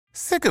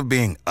Sick of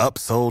being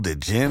upsold at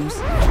gyms?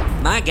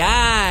 My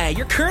guy,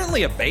 you're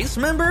currently a base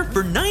member?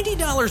 For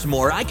 $90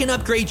 more, I can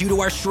upgrade you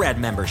to our Shred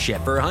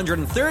membership. For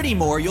 $130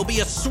 more, you'll be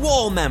a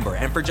Swole member.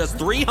 And for just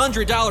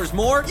 $300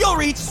 more, you'll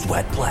reach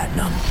Sweat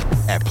Platinum.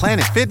 At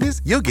Planet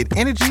Fitness, you'll get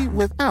energy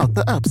without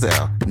the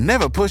upsell.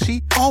 Never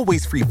pushy,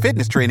 always free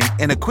fitness training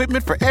and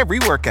equipment for every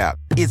workout.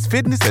 It's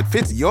fitness that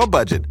fits your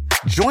budget.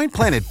 Join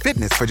Planet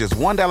Fitness for just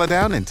 $1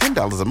 down and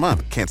 $10 a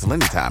month. Cancel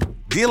anytime.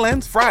 Deal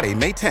ends Friday,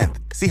 May 10th.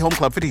 See Home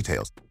Club for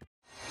details.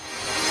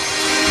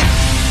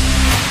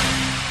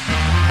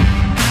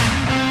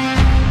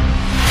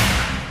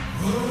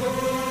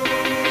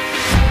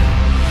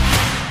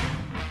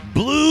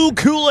 Blue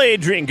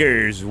Kool-Aid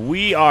drinkers,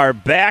 we are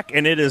back,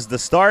 and it is the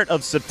start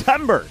of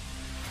September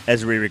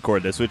as we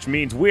record this, which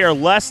means we are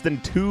less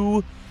than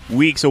 2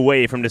 weeks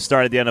away from the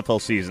start of the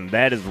NFL season.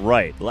 That is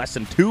right, less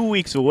than 2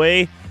 weeks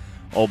away.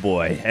 Oh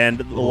boy! And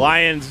the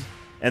Lions,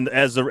 and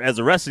as the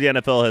rest of the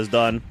NFL has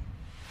done,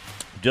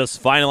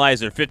 just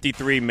finalized their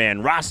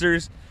 53-man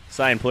rosters,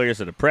 signed players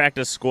to the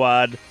practice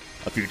squad,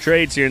 a few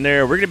trades here and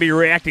there. We're going to be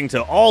reacting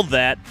to all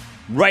that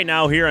right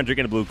now here on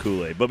Drinking the Blue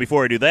Kool-Aid. But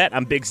before I do that,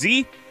 I'm Big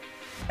Z.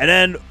 And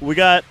then we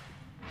got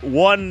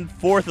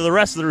 1/4 of the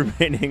rest of the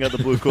remaining of the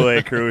Blue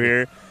Kool-Aid crew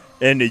here.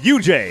 And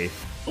UJ.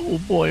 Oh,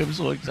 boy, I'm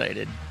so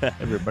excited.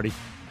 Everybody.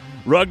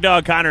 Rug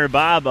Dog, Connor, and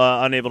Bob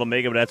unable to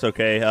make it, but that's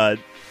okay.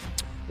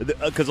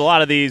 Because a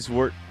lot of these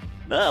were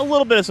a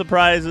little bit of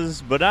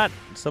surprises, but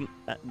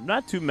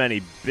not too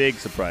many big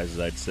surprises,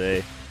 I'd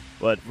say.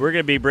 But we're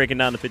going to be breaking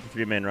down the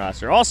 53-man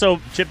roster.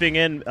 Also chipping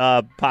in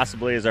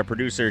possibly is our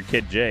producer,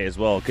 Kid J, as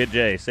well. Kid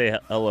J, say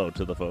hello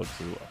to the folks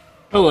as well.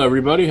 Hello,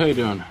 everybody. How you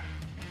doing?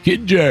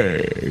 Kid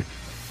J.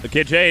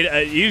 Kid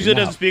J usually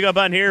doesn't speak up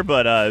on here,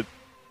 but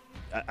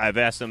I've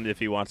asked him if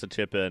he wants to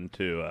chip in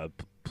to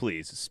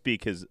please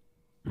speak his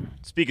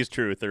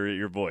truth or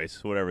your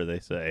voice, whatever they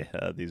say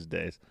these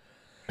days.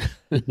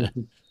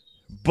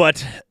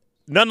 But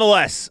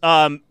nonetheless,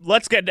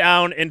 let's get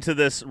down into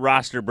this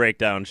roster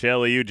breakdown,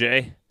 shall we,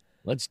 UJ?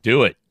 Let's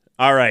do it.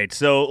 All right,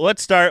 so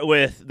let's start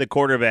with the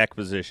quarterback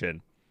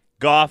position.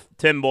 Goff,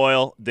 Tim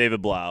Boyle,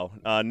 David Blau.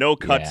 No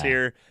cuts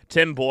here.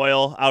 Tim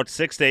Boyle out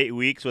 6 to 8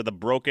 weeks with a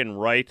broken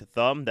right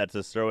thumb. That's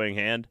his throwing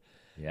hand.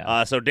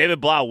 Yeah. So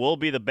David Blau will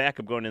be the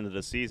backup going into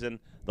the season.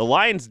 The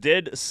Lions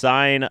did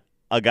sign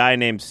a guy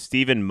named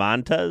Steven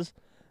Montez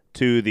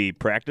to the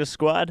practice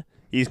squad.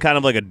 He's kind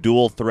of like a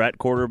dual threat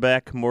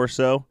quarterback more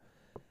so.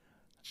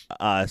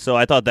 So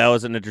I thought that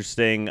was an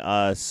interesting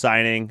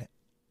signing.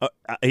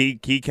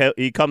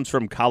 He comes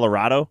from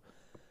Colorado,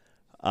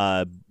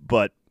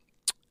 but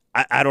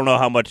I don't know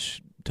how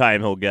much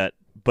time he'll get.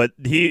 But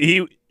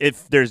he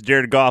if there's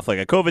Jared Goff like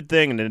a COVID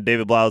thing and then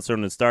David Blau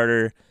thrown the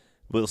starter,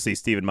 we'll see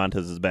Steven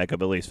Montez as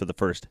backup at least for the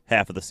first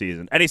half of the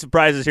season. Any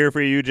surprises here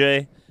for you,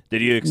 Jay?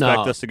 Did you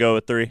expect us to go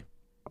with 3?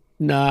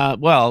 Nah,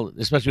 well,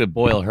 especially with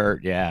Boyle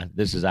hurt,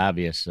 this is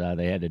obvious.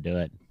 They had to do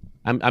it.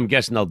 I'm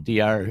guessing they'll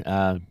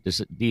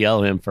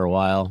DL him for a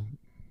while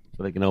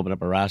so they can open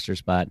up a roster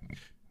spot.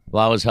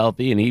 Blau was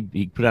healthy, and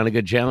he put on a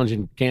good challenge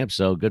in camp,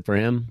 so good for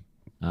him.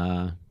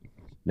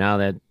 Now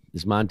that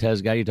this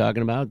Montez guy you're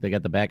talking about, they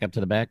got the backup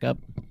to the backup,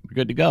 we're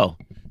good to go.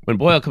 When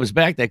Boyle comes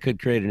back, that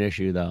could create an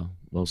issue, though.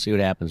 We'll see what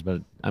happens,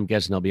 but I'm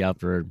guessing they'll be out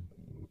for,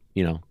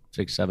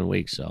 6-7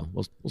 weeks, so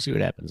we'll see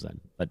what happens then.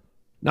 But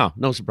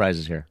no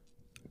surprises here.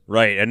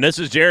 Right, and this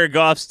is Jared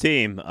Goff's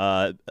team.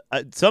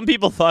 Some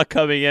people thought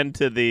coming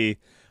into the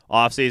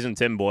offseason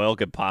Tim Boyle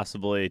could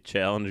possibly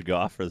challenge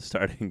Goff for the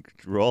starting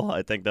role.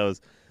 I think that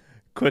was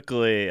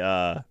quickly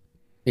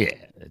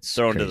it's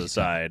thrown to the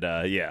side.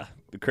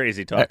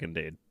 Crazy talking,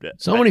 dude.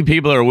 So many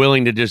people are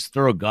willing to just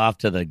throw Goff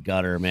to the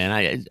gutter,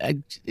 man.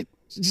 It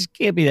just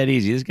can't be that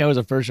easy. This guy was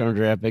a first-round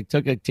draft pick,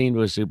 took a team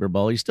to a Super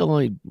Bowl. He's still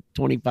only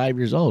 25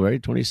 years old,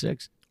 right?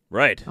 26?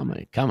 Right.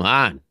 Come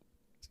on.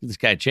 Let's give this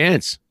guy a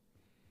chance.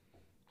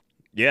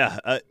 Yeah,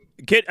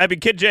 Kid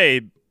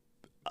J,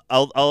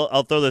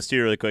 I'll throw this to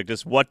you really quick.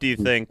 Just what do you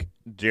think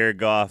Jared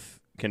Goff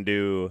can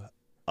do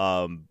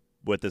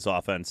with this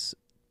offense?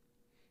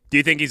 Do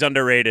you think he's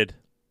underrated,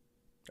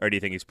 or do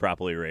you think he's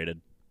properly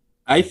rated?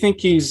 I think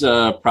he's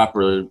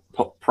properly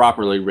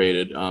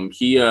rated.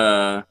 He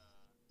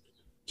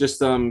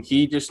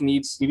just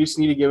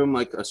need to give him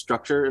like a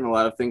structure and a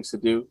lot of things to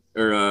do,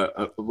 or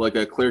like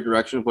a clear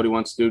direction of what he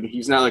wants to do.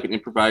 He's not like an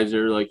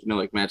improviser, like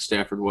Matt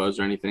Stafford was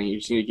or anything. You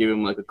just need to give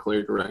him like a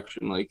clear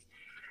direction. Like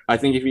I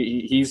think if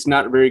he's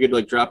not very good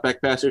like drop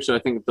back passer, so I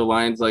think if the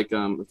Lions if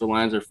the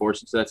Lions are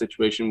forced into that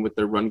situation with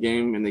their run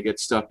game and they get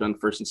stuffed on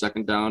first and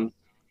second down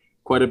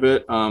quite a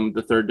bit,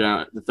 the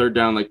third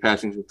down like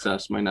passing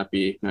success might not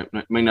be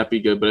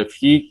good. But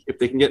if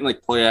they can get in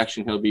like play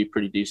action, he'll be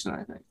pretty decent,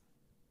 I think.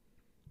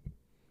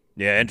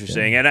 Yeah,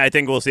 interesting. And I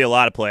think we'll see a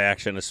lot of play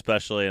action,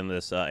 especially in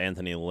this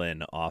Anthony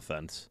Lynn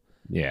offense.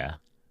 Yeah,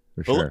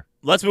 for sure.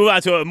 Let's move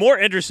on to a more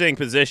interesting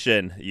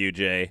position,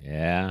 UJ.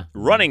 Yeah.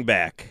 Running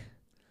back.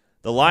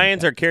 The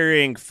Lions are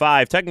carrying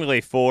 5,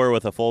 technically 4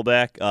 with a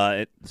fullback.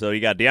 So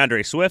you got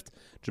DeAndre Swift,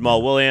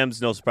 Jamal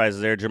Williams, no surprises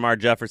there. Jamar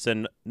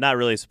Jefferson, not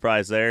really a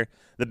surprise there.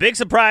 The big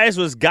surprise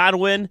was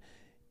Godwin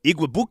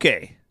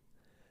Igwebuike.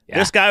 Yeah.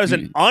 This guy was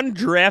an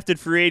undrafted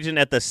free agent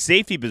at the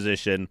safety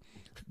position.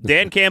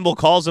 Dan Campbell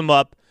calls him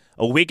up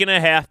a week and a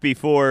half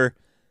before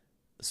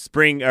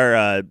spring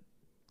or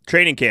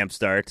training camp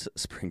starts,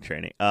 spring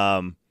training,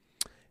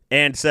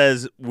 and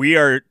says, we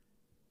are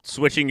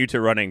switching you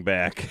to running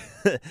back,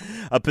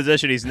 a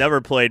position he's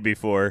never played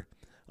before.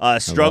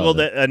 Struggled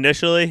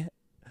initially,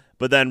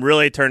 but then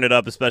really turned it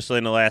up, especially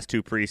in the last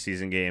 2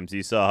 preseason games.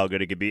 You saw how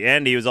good he could be.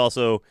 And he was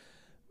also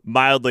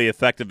mildly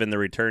effective in the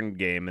return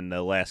game in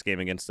the last game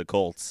against the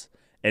Colts.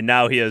 And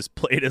now he has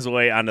played his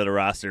way onto the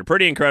roster.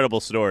 Pretty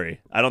incredible story.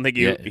 I don't think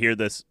you hear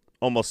this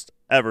almost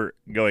ever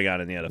going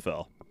on in the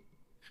NFL.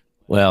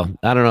 Well,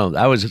 I don't know.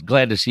 I was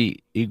glad to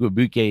see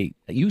Igwebuike.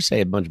 You say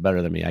it much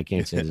better than me. I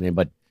can't say his name,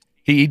 but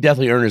he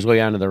definitely earned his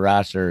way onto the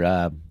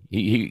roster.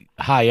 He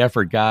high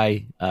effort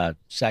guy,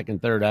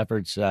 second, third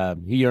efforts.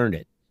 He earned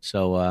it.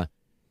 So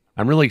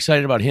I'm really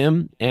excited about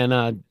him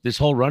and this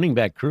whole running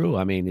back crew.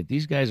 I mean, if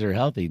these guys are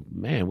healthy,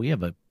 man, we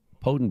have a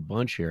potent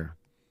bunch here.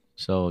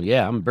 So,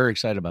 yeah, I'm very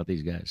excited about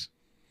these guys.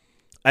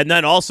 And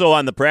then also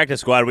on the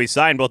practice squad, we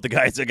signed both the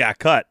guys that got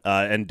cut,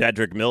 and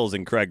Dedrick Mills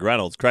and Craig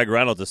Reynolds. Craig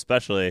Reynolds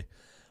especially,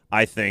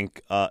 I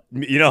think,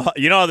 you know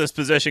how this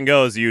position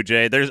goes,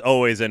 UJ. There's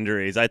always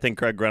injuries. I think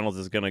Craig Reynolds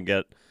is going to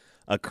get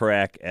a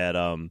crack at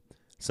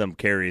some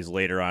carries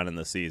later on in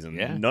the season.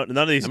 Yeah. None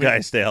of these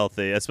guys stay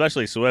healthy,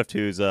 especially Swift,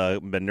 who's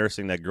been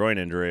nursing that groin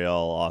injury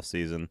all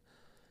offseason.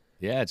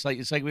 Yeah, it's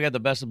like we got the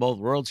best of both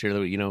worlds here.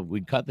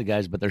 We cut the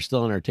guys, but they're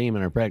still on our team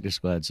and our practice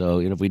squad. So,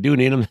 if we do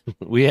need them,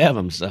 we have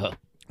them. So,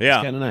 yeah,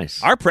 it's kind of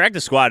nice. Our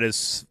practice squad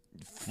is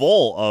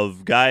full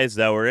of guys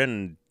that were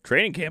in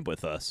training camp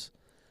with us.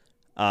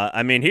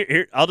 I mean,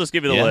 here I'll just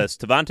give you the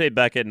list. Tavante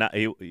Beckett,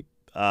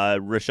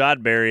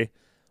 Rashad Berry,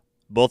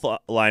 both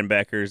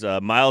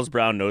linebackers. Miles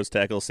Brown, nose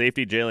tackle.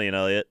 Safety, Jalen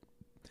Elliott.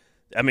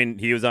 I mean,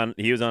 he was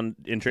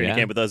in training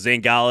camp with us.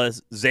 Zane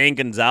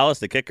Gonzalez,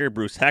 the kicker.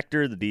 Bruce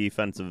Hector, the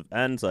defensive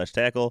end /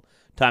 tackle.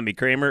 Tommy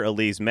Kramer,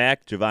 Elise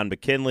Mack, Javon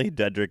McKinley,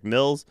 Dedrick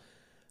Mills,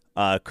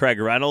 Craig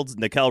Reynolds,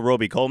 Nikel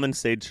Roby-Coleman,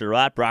 Sage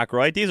Surratt, Brock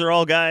Wright. These are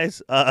all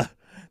guys that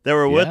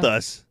were with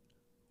us.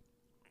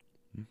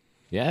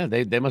 Yeah,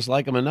 they must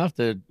like them enough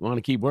to want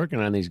to keep working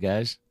on these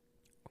guys.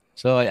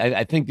 So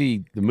I think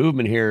the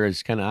movement here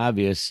is kind of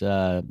obvious.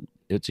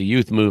 It's a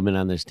youth movement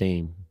on this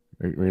team.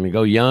 We're going to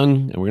go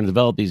young, and we're going to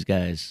develop these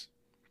guys.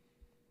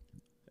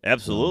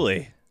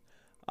 Absolutely.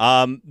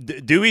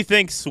 Do we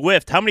think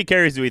Swift, how many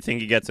carries do we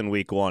think he gets in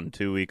week 1,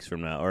 2 weeks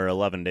from now, or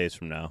 11 days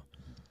from now?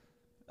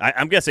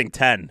 I'm guessing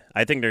 10.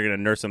 I think they're going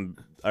to nurse him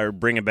or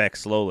bring him back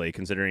slowly,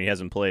 considering he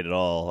hasn't played at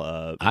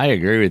all. I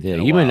agree with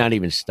you. He might not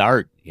even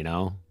start,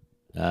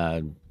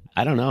 I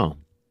don't know.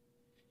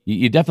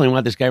 You definitely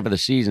want this guy for the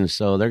season,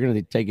 so they're going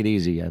to take it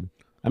easy.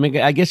 I mean,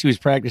 I guess he was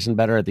practicing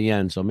better at the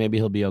end, so maybe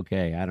he'll be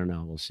okay. I don't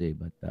know. We'll see.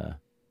 But,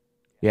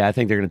 yeah, I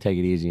think they're going to take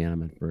it easy on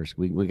him at first.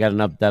 We got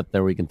enough depth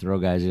there we can throw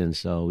guys in,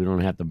 so we don't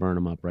have to burn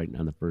them up right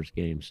on the first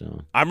game.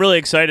 So I'm really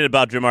excited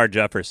about Jamar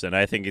Jefferson.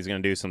 I think he's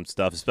going to do some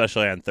stuff,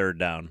 especially on third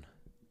down.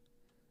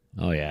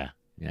 Oh, yeah.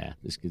 Yeah,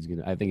 this kid's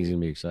going to – I think he's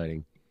going to be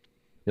exciting.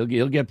 He'll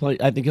get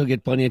plenty – I think he'll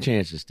get plenty of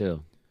chances,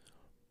 too.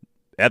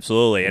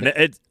 Absolutely.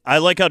 And I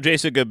like how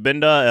Jason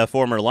Gabinda, a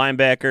former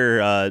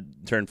linebacker,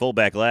 turned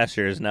fullback last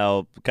year, is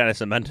now kind of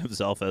cemented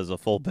himself as a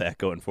fullback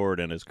going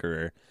forward in his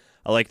career.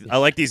 I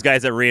like these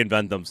guys that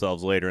reinvent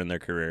themselves later in their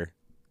career.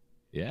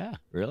 Yeah,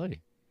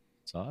 really.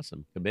 It's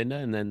awesome.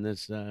 Gabinda and then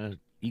this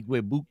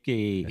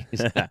Igwebuike.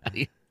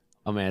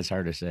 Oh, man, it's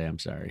hard to say. I'm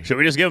sorry. Should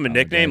we just give him a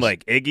nickname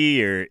like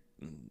Iggy or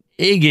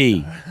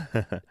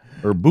Iggy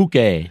or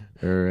Buke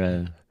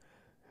or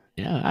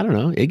yeah, I don't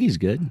know. Iggy's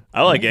good.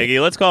 I like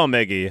Iggy. Let's call him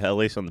Iggy, at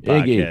least on the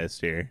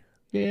podcast here.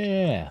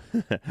 Yeah.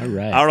 All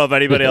right. I don't know if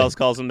anybody else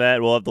calls him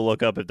that. We'll have to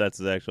look up if that's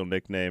his actual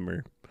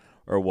nickname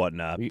or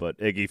whatnot. But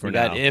Iggy for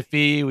now. We got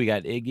Iffy. We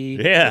got Iggy.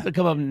 Yeah. We have to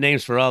come up with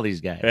names for all these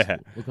guys. Yeah.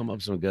 We'll come up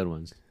with some good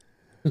ones.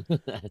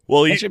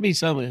 Well, that should be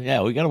something.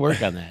 Yeah, we got to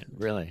work on that,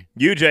 really.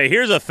 UJ,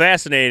 here's a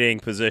fascinating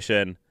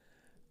position.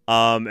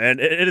 And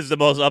it is the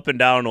most up and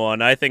down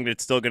one. I think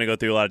it's still going to go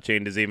through a lot of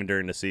changes even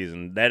during the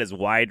season. That is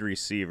wide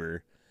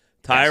receiver.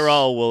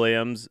 Tyrell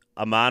Williams,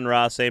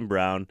 Amon-Ra St.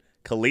 Brown,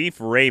 Khalif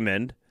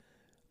Raymond,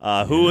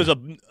 who was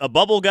a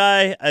bubble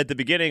guy at the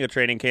beginning of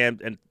training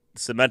camp and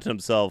cemented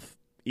himself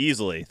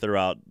easily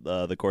throughout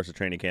the course of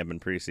training camp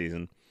and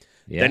preseason.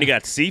 Yeah. Then you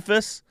got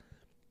Cephas.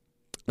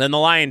 Then the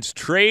Lions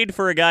trade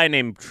for a guy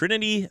named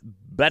Trinity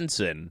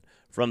Benson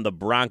from the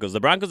Broncos. The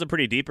Broncos are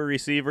pretty deeper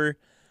receiver.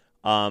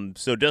 And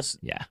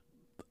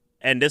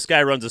this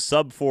guy runs a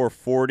sub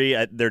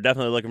 440. They're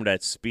definitely looking for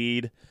that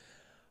speed.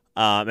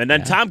 And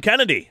then Tom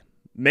Kennedy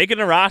making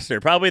a roster,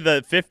 probably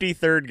the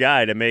 53rd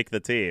guy to make the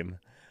team.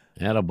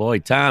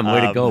 Attaboy, Tom.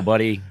 Way to go,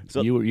 buddy.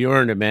 So, you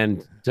earned it,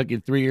 man. Took you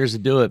 3 years to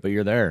do it, but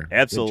you're there.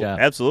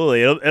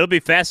 Absolutely. It'll be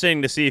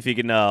fascinating to see if he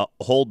can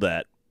hold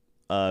that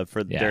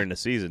during the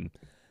season.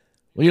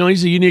 Well,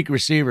 he's a unique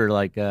receiver.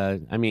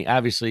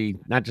 Obviously,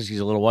 not just he's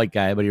a little white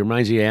guy, but he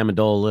reminds you of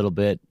Amendola a little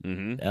bit.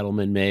 Mm-hmm.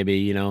 Edelman,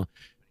 maybe,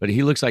 But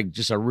he looks like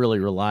just a really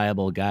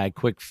reliable guy,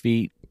 quick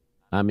feet.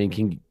 I mean,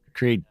 can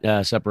create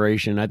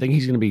separation. I think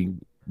he's going to be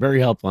very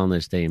helpful on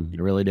this team.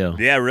 I really do.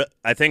 Yeah,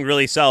 I think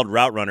really solid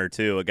route runner,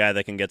 too, a guy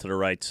that can get to the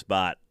right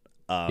spot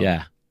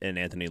in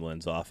Anthony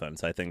Lynn's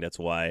offense. I think that's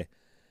why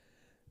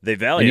they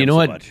value him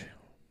so much.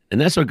 And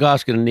that's what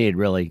Goff's going to need,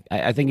 really.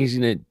 I think he's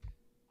going to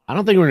 – I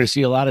don't think we're going to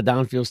see a lot of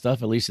downfield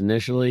stuff, at least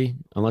initially,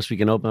 unless we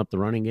can open up the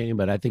running game.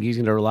 But I think he's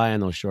going to rely on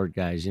those short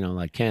guys,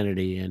 like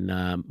Kennedy and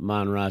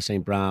Monra,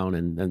 St. Brown,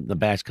 and the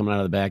backs coming out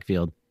of the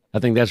backfield. I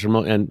think that's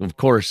remote. And, of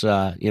course,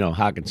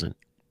 Hawkinson.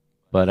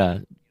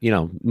 But,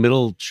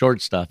 middle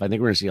short stuff, I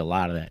think we're going to see a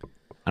lot of that.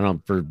 I don't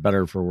know, for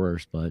better or for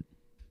worse, but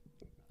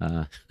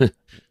I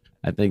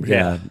think,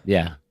 yeah.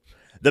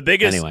 The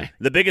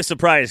biggest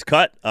surprise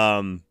cut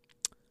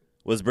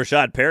was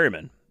Brashad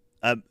Perryman.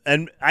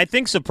 And I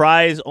think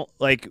surprise,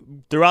 like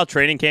throughout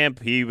training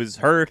camp, he was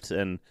hurt.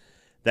 And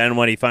then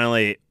when he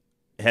finally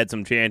had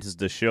some chances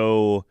to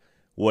show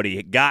what he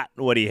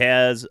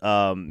has,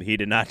 he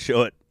did not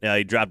show it.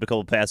 He dropped a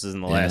couple passes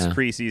in the last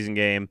preseason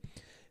game.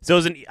 So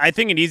it was, I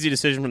think, an easy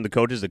decision from the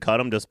coaches to cut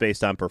him just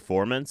based on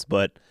performance.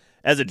 But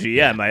as a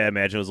GM, I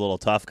imagine it was a little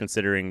tough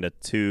considering the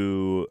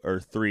 $2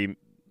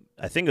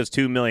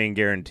 million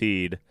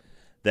guaranteed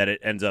that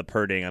it ends up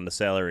hurting on the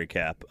salary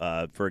cap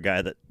for a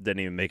guy that didn't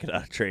even make it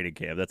out of training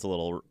camp. That's a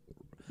little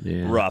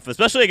rough,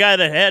 especially a guy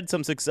that had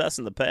some success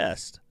in the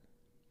past.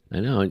 I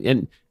know,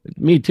 and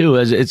me too.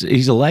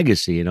 He's a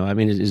legacy, I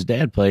mean, his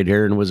dad played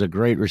here and was a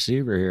great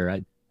receiver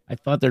here. I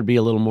thought there'd be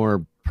a little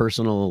more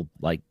personal,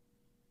 like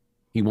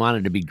he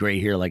wanted to be great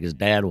here, like his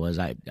dad was.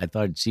 I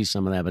thought I'd see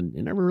some of that, but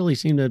it never really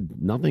seemed to.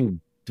 Nothing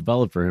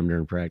developed for him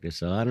during practice.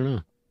 So I don't know.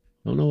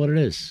 Don't know what it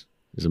is.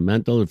 Is it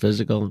mental or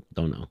physical?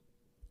 Don't know.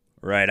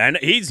 Right, I know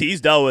he's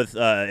dealt with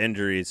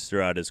injuries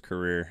throughout his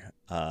career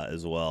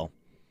as well,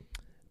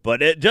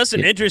 but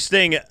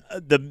interesting.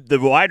 The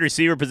wide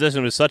receiver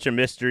position was such a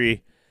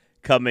mystery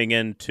coming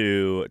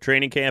into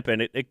training camp,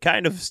 and it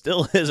kind of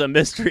still is a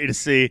mystery to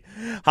see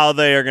how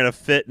they are going to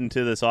fit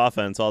into this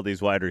offense. All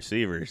these wide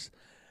receivers,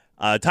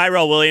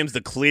 Tyrell Williams,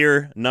 the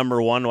clear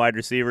number one wide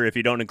receiver, if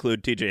you don't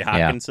include T.J.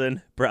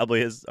 Hockenson,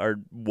 probably is our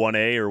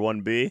 1A or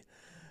 1B.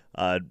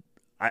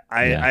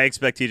 I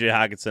expect T.J.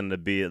 Hockenson to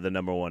be the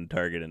number one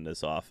target in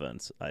this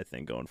offense, I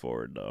think, going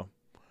forward, though.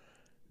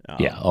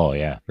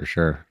 For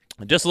sure.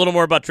 Just a little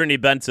more about Trinity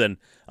Benson.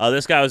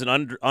 This guy was an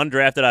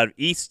undrafted out of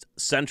East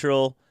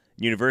Central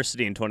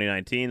University in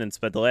 2019 and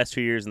spent the last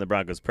 2 years in the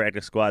Broncos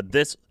practice squad.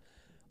 This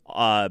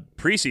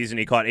preseason,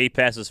 he caught 8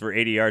 passes for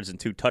 80 yards and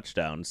 2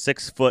 touchdowns,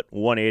 6 foot,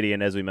 180,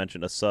 and as we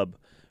mentioned, a sub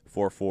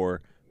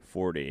 4.4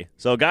 40.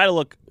 So a guy to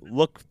look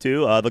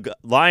to. The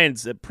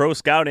Lions pro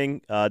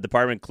scouting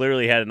department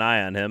clearly had an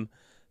eye on him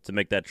to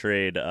make that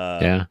trade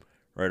right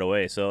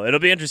away. So it'll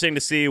be interesting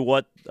to see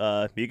what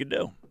he could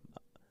do.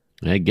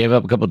 They gave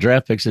up a couple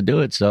draft picks to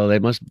do it, so they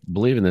must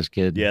believe in this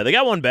kid. Yeah, they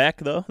got one back,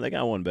 though.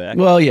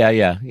 Well,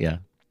 yeah.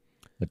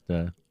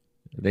 But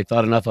they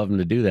thought enough of him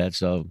to do that,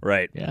 so.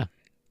 Right. Yeah.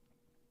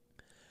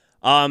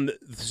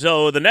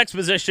 So the next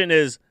position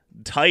is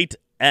tight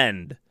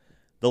end.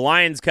 The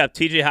Lions kept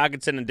T.J.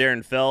 Hockenson and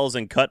Darren Fells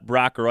and cut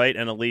Brock Wright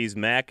and Elise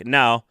Mack.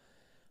 Now,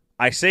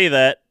 I say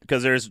that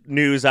because there's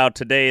news out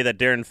today that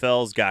Darren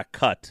Fells got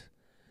cut.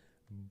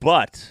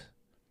 But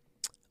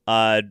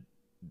I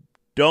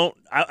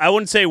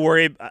wouldn't say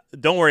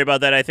don't worry about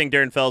that. I think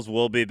Darren Fells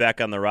will be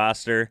back on the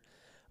roster.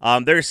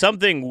 There's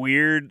something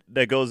weird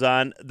that goes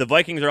on. The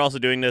Vikings are also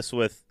doing this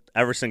with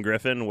Everson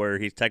Griffin, where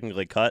he's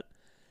technically cut.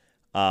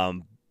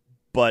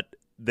 But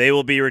they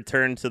will be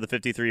returned to the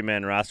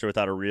 53-man roster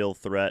without a real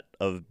threat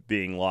of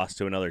being lost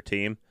to another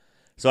team.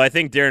 So I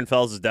think Darren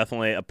Fells is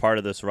definitely a part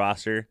of this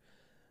roster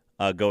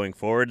going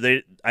forward.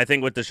 I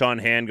think with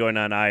Deshaun Hand going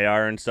on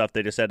IR and stuff,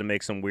 they just had to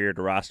make some weird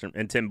roster.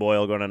 And Tim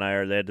Boyle going on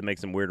IR, they had to make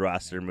some weird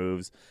roster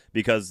moves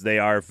because they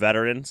are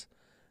veterans.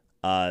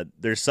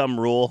 There's some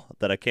rule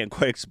that I can't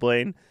quite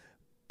explain,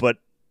 but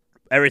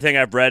everything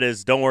I've read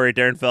is, don't worry,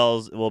 Darren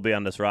Fells will be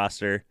on this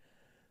roster.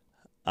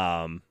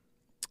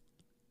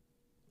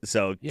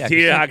 So T.J.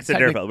 Hockenson,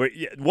 Darren Fells.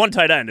 One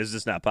tight end is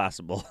just not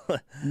possible.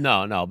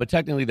 No. But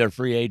technically they're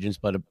free agents.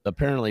 But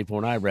apparently, from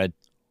what I read,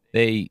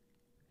 they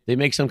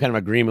make some kind of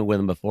agreement with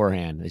them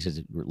beforehand. They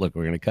said, "Look,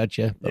 we're going to cut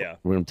you. But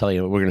we're going to tell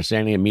you we're going to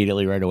sign you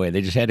immediately right away."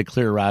 They just had to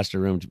clear roster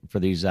room for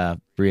these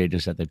free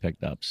agents that they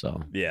picked up.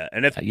 So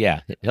and if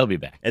he'll be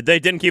back. If they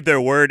didn't keep their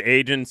word,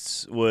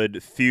 agents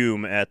would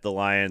fume at the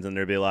Lions, and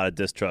there'd be a lot of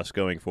distrust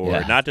going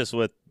forward. Not just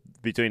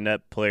between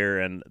that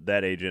player and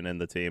that agent and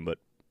the team, but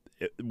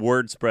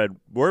word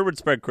would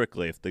spread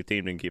quickly if the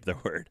team didn't keep their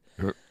word.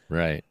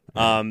 Right.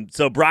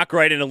 So Brock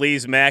Wright and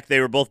Elise Mack, they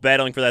were both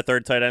battling for that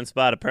third tight end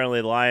spot. Apparently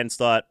the Lions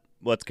thought,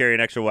 let's carry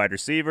an extra wide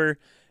receiver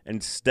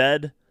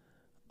instead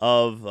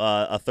of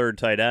a third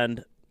tight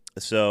end.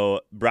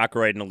 So Brock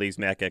Wright and Elise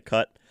Mack get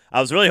cut.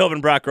 I was really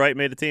hoping Brock Wright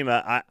made the team.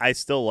 I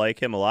still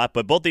like him a lot,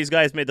 but both these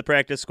guys made the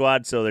practice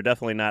squad, so they're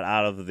definitely not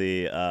out of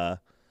the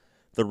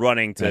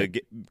running to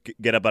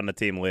get up on the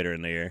team later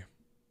in the year.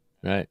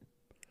 Right.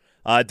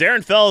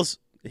 Darren Fells,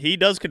 he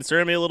does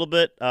concern me a little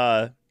bit.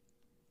 I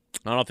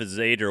don't know if it's his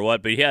age or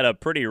what, but he had a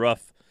pretty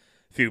rough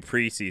few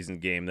preseason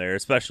game there,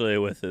 especially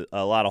with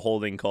a lot of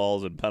holding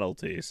calls and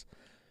penalties.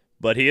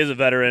 But he is a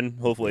veteran.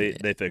 Hopefully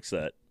they fix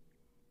that.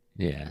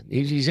 Yeah,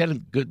 he's had a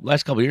good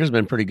last couple of years.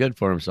 Been pretty good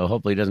for him. So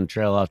hopefully he doesn't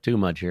trail off too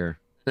much here.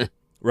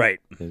 Right.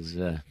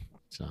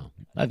 So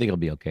I think he'll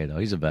be okay though.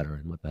 He's a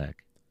veteran. What the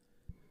heck?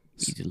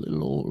 He's a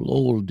little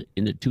old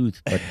in the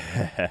tooth, but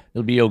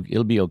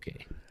he'll be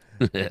okay.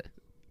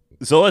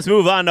 So let's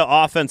move on to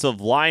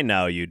offensive line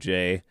now,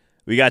 UJ.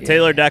 We got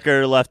Taylor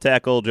Decker, left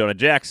tackle, Jonah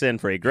Jackson,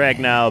 Frey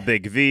Gragnow,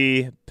 Big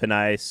V,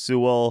 Penei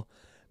Sewell,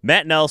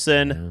 Matt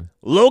Nelson,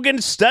 Logan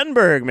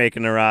Stenberg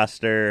making the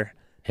roster.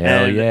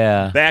 Hell and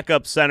yeah.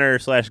 Backup center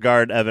 /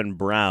 guard Evan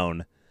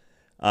Brown.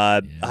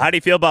 How do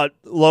you feel about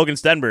Logan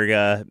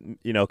Stenberg,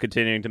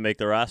 continuing to make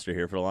the roster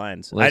here for the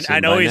Lions? Listen, I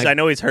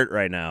know he's hurt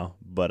right now,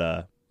 but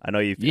I know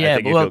you. Yeah, I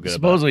think you feel good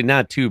supposedly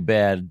not too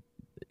bad.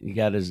 He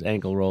got his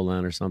ankle rolled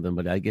on or something,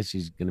 but I guess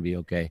he's going to be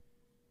okay.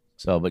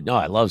 So, but no,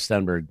 I love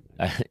Stenberg.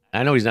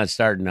 I know he's not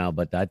starting now,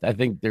 but I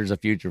think there's a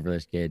future for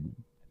this kid.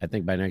 I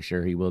think by next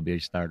year he will be a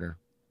starter.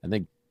 I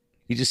think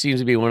he just seems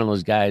to be one of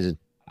those guys. And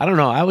I don't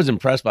know. I was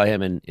impressed by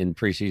him in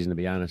preseason, to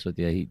be honest with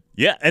you.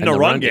 In the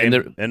run game.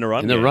 In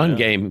the run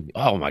game.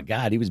 Oh my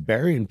God, he was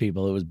burying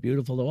people. It was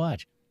beautiful to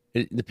watch.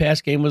 The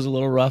pass game was a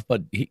little rough,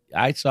 but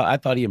I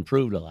thought he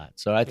improved a lot.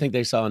 So I think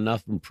they saw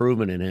enough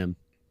improvement in him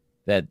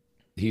that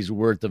he's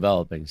worth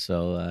developing.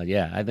 So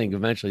I think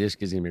eventually this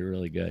kid's gonna be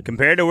really good.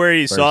 Compared to where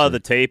you saw the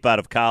tape out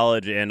of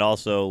college and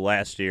also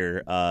last year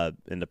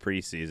in the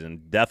preseason,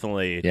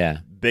 definitely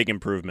big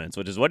improvements,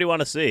 which is what you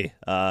want to see.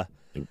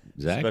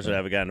 Exactly. Especially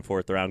have a guy in the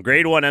 4th round.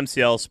 Grade 1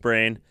 MCL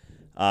sprain.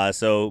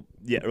 So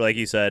yeah, like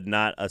you said,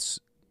 not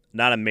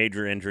a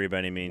major injury by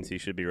any means. He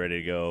should be ready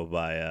to go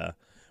by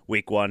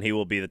week 1. He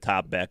will be the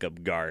top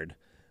backup guard,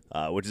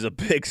 which is a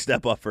big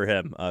step up for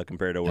him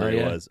compared to where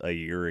he was a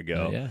year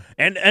ago. Yeah.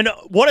 And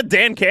what a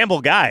Dan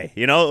Campbell guy.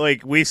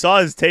 Like we saw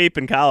his tape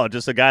in college,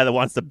 just a guy that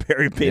wants to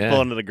bury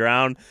people into the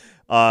ground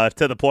to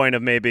the point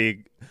of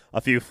maybe a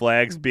few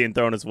flags being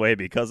thrown his way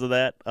because of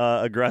that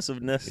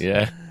aggressiveness.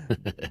 Yeah.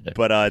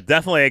 But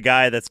definitely a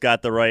guy that's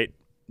got the right,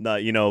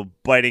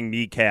 biting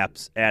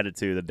kneecaps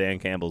attitude that Dan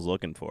Campbell's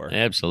looking for.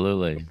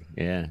 Absolutely,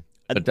 yeah.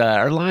 But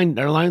our line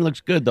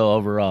looks good though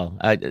overall.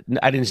 I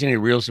didn't see any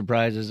real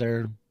surprises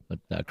there,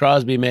 but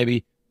Crosby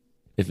maybe,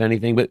 if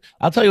anything. But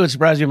I'll tell you what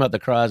surprised me about the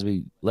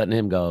Crosby letting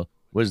him go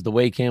was the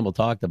way Campbell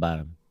talked about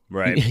him.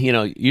 Right.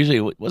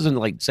 Usually it wasn't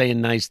like saying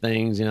nice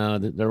things.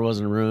 There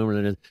wasn't room.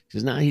 Or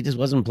he just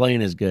wasn't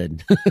playing as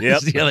good.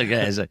 Yep. The other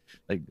guys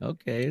like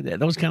okay, that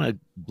was kind of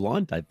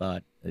blunt. I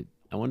thought.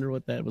 I wonder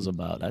what that was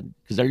about.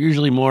 Because they're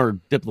usually more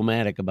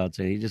diplomatic about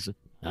saying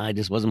I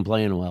just wasn't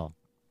playing well.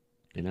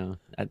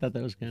 I thought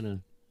that was kind of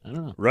I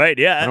don't know. Right.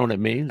 Yeah. I don't know what it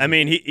means. I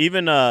mean, he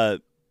even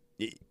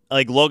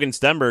like Logan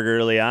Stenberg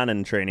early on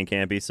in training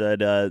camp, he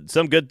said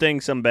some good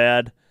things, some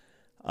bad.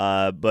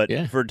 But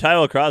for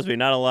Tyler Crosby,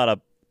 not a lot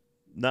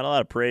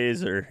of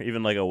praise or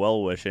even like a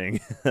well wishing.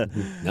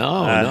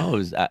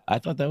 No. I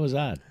thought that was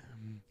odd.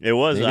 It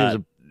was Maybe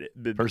odd. It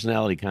was a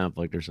personality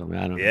conflict or something.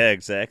 I don't know. Yeah,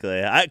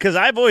 exactly. Because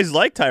I've always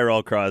liked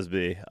Tyrell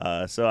Crosby,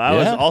 so I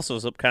was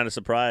also kind of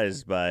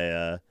surprised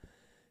by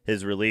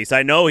his release.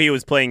 I know he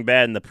was playing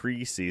bad in the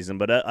preseason,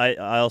 but I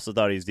also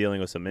thought he was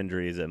dealing with some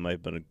injuries that might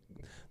have been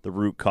the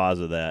root cause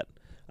of that.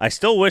 I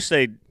still wish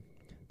the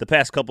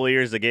past couple of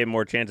years they gave him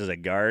more chances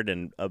at guard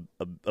and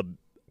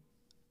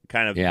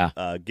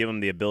give him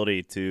the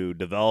ability to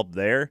develop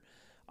there.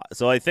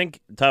 So I think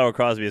Tyler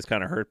Crosby is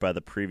kind of hurt by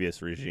the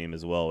previous regime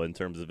as well in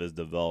terms of his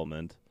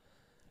development.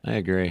 I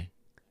agree.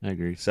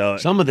 So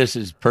some of this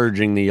is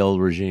purging the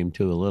old regime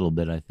too a little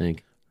bit, I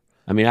think.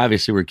 I mean,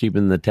 obviously we're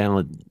keeping the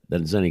talent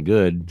that's any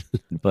good,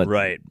 but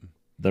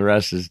the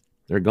rest is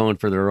they're going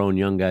for their own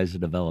young guys to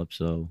develop.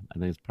 So I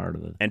think it's part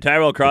of it. And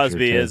Tyrell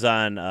Crosby is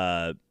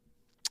on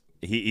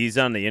he's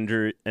on the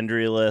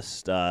injury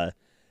list.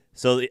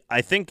 So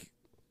I think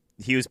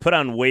he was put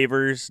on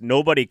waivers.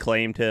 Nobody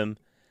claimed him.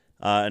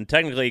 And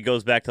technically he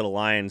goes back to the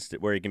Lions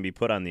where he can be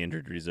put on the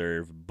injured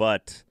reserve.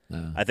 But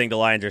I think the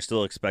Lions are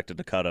still expected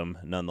to cut him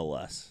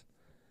nonetheless.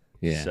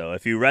 Yeah. So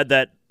if you read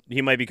that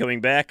he might be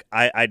coming back,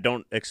 I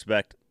don't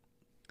expect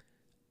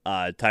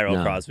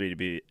Tyrell Crosby to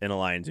be in a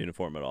Lions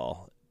uniform at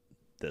all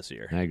this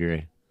year. I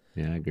agree.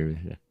 Yeah, I agree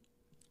with you.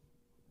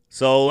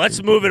 So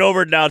let's move it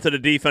over now to the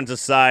defensive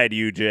side,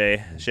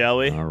 UJ, shall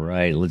we? All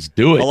right, let's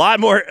do it. A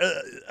lot more.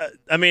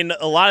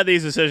 A lot of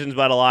these decisions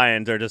by the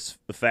Lions are just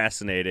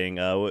fascinating.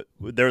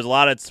 There was a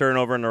lot of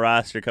turnover in the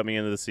roster coming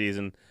into the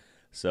season,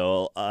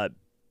 so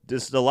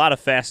just a lot of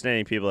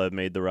fascinating people that have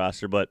made the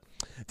roster. But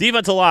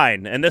defensive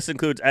line, and this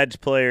includes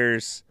edge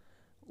players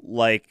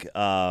like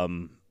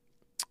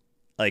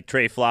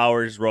Trey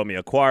Flowers,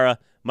 Romeo Okwara,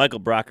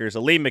 Michael Brockers,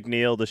 Ali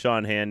McNeil,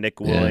 Deshaun Hand,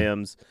 Nick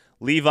Williams,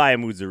 Levi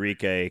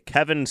Muzurike,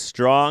 Kevin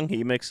Strong,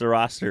 he makes the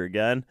roster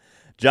again.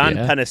 John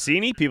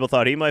Pennicini, people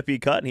thought he might be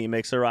cut, and he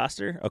makes the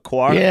roster.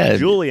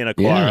 Julian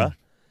Okwara.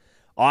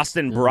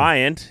 Austin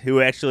Bryant,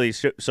 who actually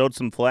showed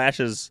some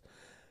flashes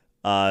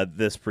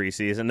this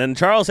preseason. And then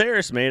Charles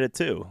Harris made it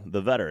too, the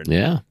veteran.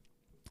 Yeah.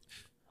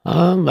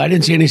 I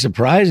didn't see any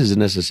surprises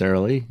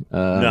necessarily.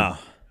 No.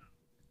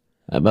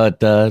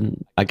 But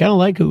I kind of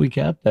like who we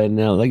kept, and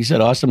like you said,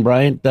 Austin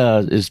Bryant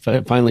is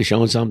finally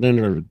showing something.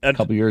 Or a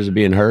couple years of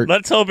being hurt.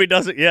 Let's hope he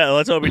doesn't. Yeah,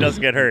 let's hope he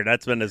doesn't get hurt.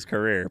 That's been his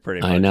career,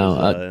 pretty much. I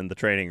know in the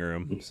training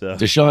room. So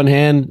Deshaun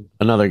Hand,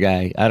 another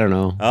guy. I don't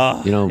know.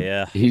 Oh,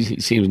 yeah, he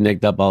seems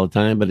nicked up all the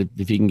time, but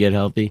if he can get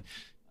healthy,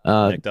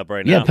 nicked up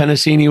right now. Yeah,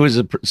 Penasini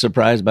was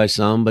surprised by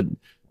some, but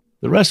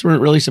the rest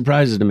weren't really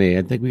surprises to me.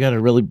 I think we got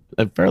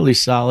a fairly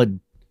solid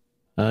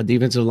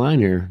defensive line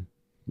here,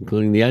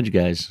 including the edge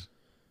guys.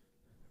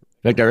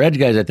 In fact, our edge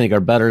guys, I think, are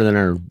better than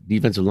our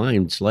defensive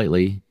line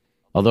slightly.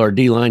 Although our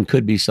D line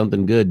could be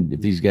something good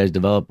if these guys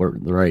develop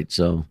right.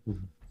 So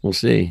we'll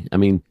see. I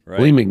mean,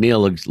 Willie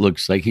McNeil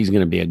looks like he's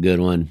going to be a good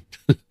one.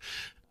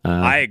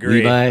 I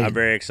agree. Levi, I'm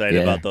very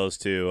excited about those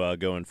two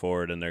going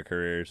forward in their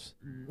careers.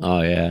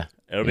 Oh yeah,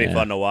 it'll be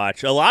fun to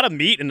watch. A lot of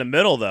meat in the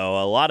middle,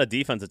 though. A lot of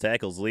defensive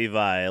tackles: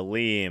 Levi,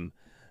 Liam,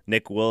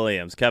 Nick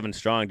Williams, Kevin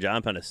Strong,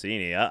 John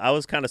Penasini. I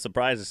was kind of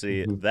surprised to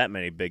see that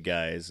many big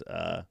guys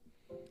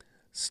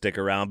stick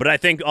around. But I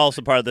think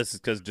also part of this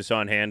is because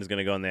Deshaun Hand is going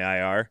to go in the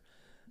IR.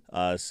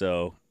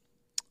 So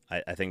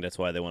I think that's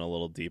why they went a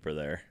little deeper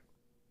there.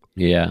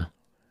 Yeah.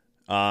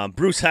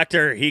 Bruce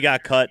Hector, he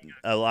got cut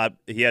a lot.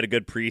 He had a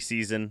good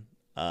preseason,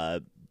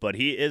 but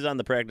he is on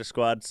the practice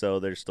squad, so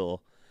there's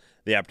still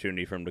the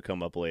opportunity for him to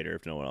come up later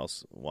if no one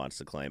else wants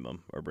to claim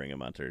him or bring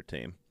him onto their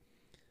team.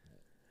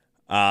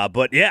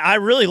 But, yeah, I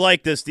really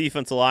like this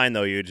defensive line,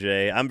 though,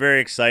 UJ. I'm very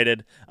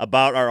excited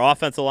about our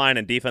offensive line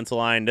and defensive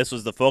line. This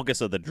was the focus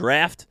of the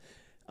draft.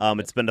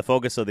 It's been the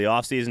focus of the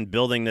offseason,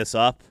 building this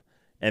up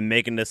and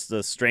making this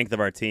the strength of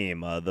our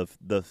team,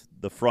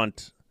 the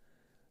front,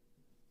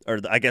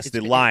 or I guess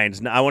the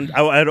lines. Now, I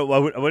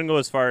wouldn't go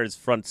as far as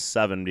front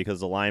seven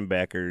because the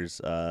linebackers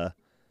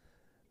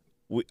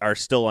are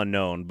still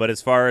unknown. But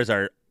as far as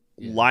our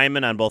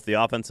linemen on both the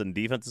offense and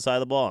defensive side of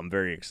the ball, I'm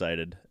very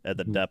excited at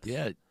the depth.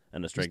 Yeah.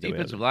 And the strength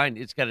defensive line,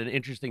 it's got an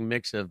interesting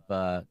mix of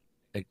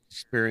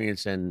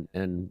experience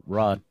and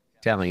raw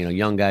talent.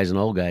 Young guys and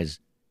old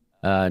guys.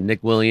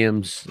 Nick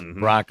Williams,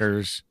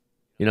 Brockers,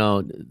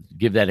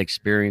 give that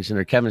experience in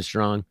there. Kevin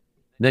Strong. And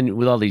then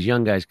with all these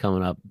young guys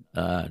coming up,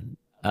 I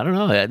don't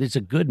know. It's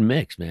a good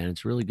mix, man.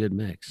 It's a really good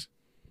mix.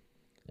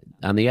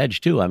 On the edge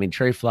too. I mean,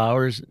 Trey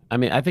Flowers. I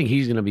mean, I think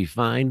he's going to be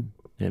fine.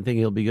 I think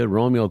he'll be good.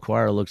 Romeo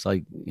Okwara looks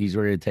like he's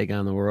ready to take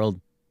on the world.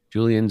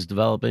 Julian's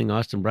developing.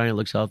 Austin Bryant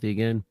looks healthy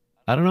again.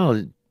 I don't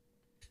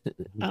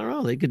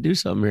know. They could do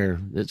something here.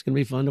 It's going to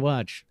be fun to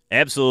watch.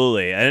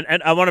 Absolutely.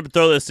 And I want to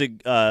throw this to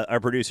our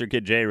producer,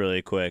 Kid Jay,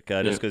 really quick,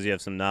 just because you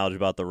have some knowledge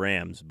about the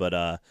Rams.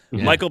 But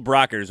Michael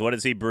Brockers, what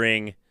does he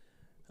bring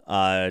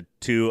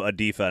to a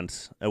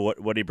defense? What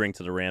do he bring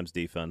to the Rams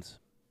defense?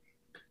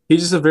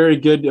 He's just a very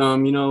good,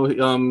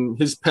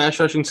 his pass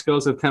rushing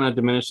skills have kind of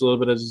diminished a little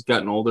bit as he's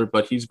gotten older,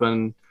 but he's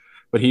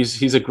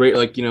a great,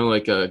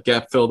 a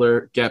gap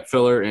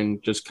filler,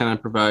 and just kind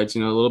of provides, a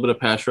little bit of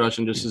pass rush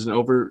and just is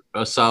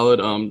a solid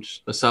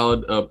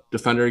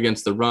defender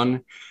against the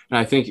run. And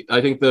I think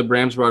the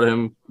Rams brought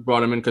him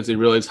in because they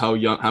realized how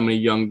many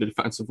young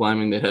defensive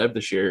linemen they have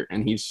this year,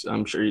 and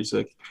I'm sure he's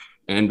like,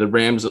 and the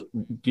Rams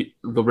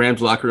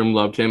locker room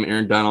loved him.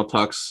 Aaron Donald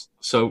talks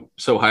so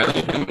highly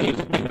of him. He's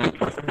been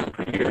mentor for him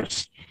for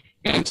years,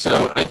 and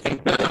so I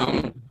think that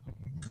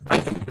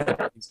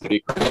he's going to be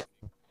great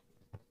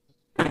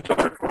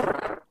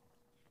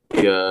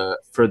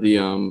for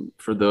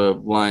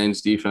the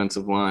Lions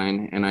defensive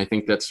line, and I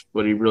think that's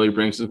what he really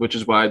brings, which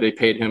is why they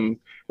paid him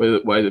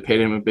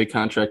a big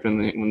contract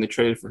when they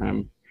traded for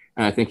him.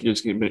 And I think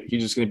he's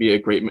just going to be a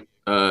great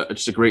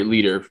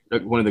leader,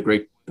 one of the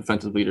great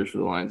defensive leaders for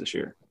the Lions this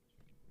year.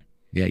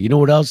 Yeah, you know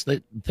what else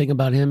the thing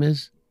about him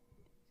is?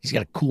 He's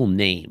got a cool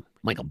name,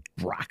 Michael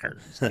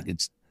Brockers.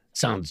 It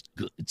sounds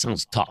good. It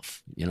sounds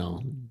tough,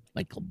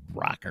 Michael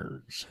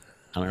Brockers.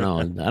 I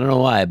don't know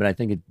why, but I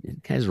think it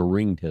has a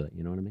ring to it.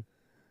 You know what I mean?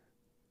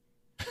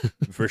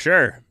 For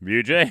sure,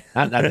 UJ.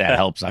 Not that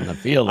helps on the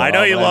field. I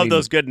know you love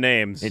those good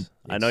names.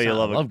 I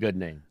love good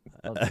names.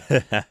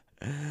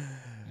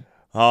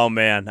 Oh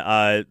man,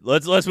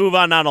 let's move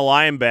on down to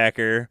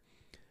linebacker.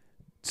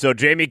 So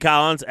Jamie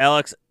Collins,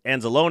 Alex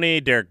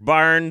Anzalone, Derek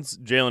Barnes,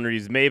 Jalen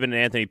Reeves-Maybin, and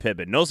Anthony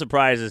Pittman. No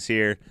surprises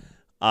here.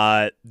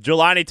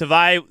 Jelani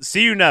Tavai,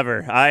 see you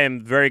never. I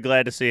am very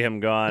glad to see him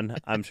gone.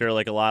 I'm sure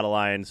like a lot of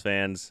Lions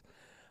fans.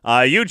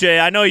 UJ,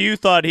 I know you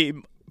thought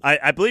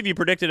I believe you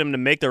predicted him to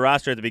make the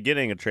roster at the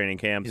beginning of training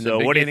camp.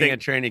 What do you think? Of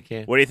training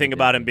camp. What do you think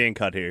about him being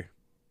cut here?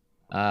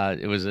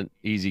 It was an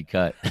easy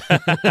cut.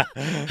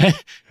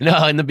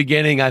 No, in the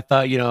beginning, I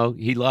thought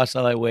he lost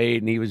all that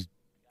weight and he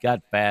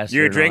got faster.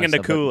 You're drinking the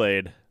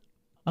Kool-Aid.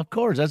 Of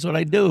course, that's what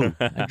I do.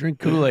 I drink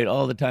Kool-Aid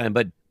all the time.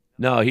 But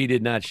no, he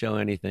did not show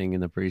anything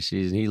in the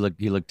preseason. He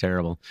looked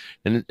terrible,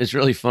 and it's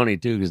really funny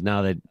too because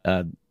now that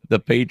the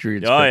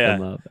Patriots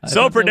picked him up,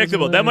 so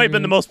predictable. That might have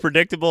been the most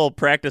predictable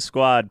practice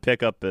squad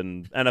pickup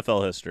in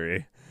NFL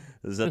history.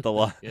 Is that the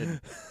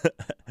line?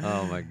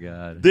 Oh my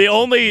God!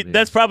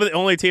 That's probably the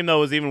only team that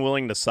was even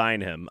willing to sign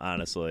him.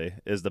 Honestly,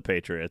 is the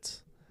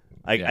Patriots.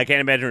 I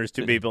can't imagine there's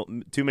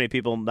too many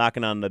people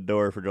knocking on the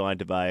door for Jahlani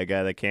Tavai, a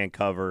guy that can't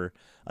cover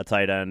a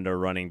tight end or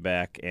running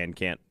back and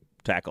can't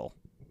tackle.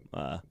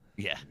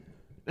 Yeah.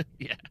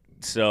 Yeah.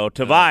 So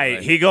Tavai,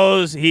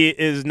 right. he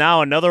is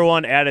now another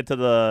one added to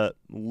the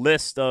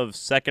list of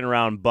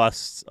second-round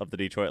busts of the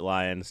Detroit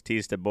Lions.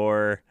 Teez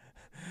Tabor,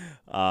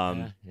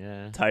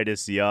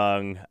 Titus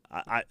Young.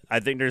 I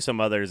think there's some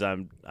others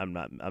I'm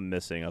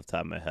missing off the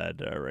top of my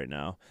head right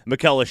now.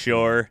 Mikel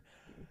LaShore,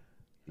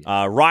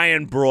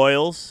 Ryan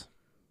Broyles.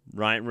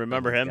 Ryan,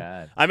 remember him?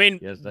 God. I mean,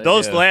 Yes, I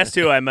those do. last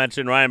two I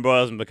mentioned, Ryan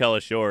Broyles and Mikel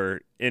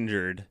LaShore,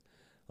 injured.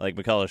 Like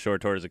Mikel LaShore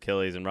tore his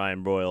Achilles and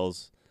Ryan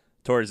Broyles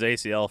tore his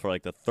ACL for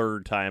like the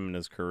third time in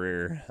his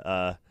career.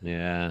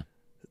 Yeah.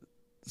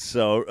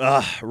 So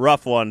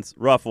rough ones.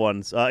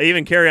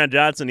 Even Kerryon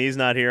Johnson, he's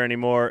not here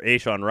anymore.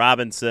 A'Shawn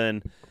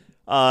Robinson,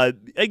 a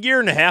year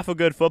and a half of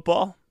good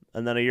football,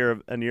 and then a year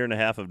and a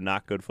half of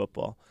not good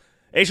football.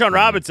 A'Shawn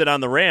Robinson on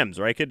the Rams,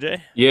 right, Kid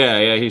J?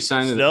 Yeah, he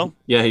signed Still?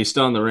 Yeah, he's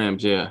still on the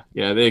Rams. Yeah.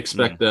 They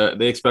expect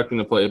him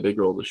to play a big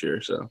role this year.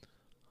 So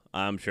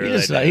I'm sure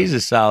He's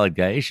a solid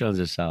guy. A'Shawn's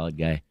a solid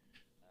guy.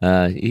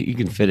 You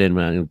can fit in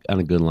on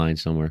a good line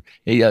somewhere.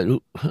 Hey,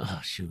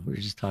 shoot, we were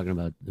just talking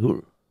about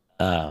who.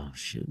 Oh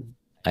shoot,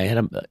 I had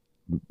a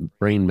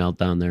brain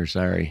meltdown there.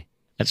 Sorry.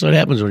 That's what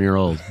happens when you're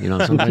old.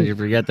 Sometimes you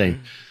forget things.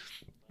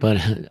 But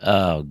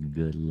oh,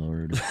 good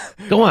Lord,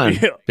 go on,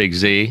 Big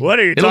Z. What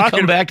are you It'll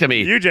talking come back to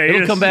me.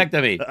 It'll come back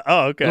to me.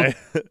 Oh, okay.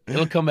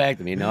 It'll come back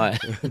to me. No,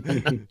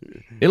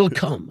 it'll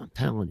come. I'm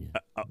telling you.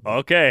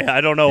 Okay, I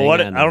don't know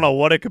Hang on.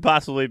 what it could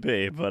possibly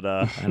be, but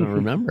I don't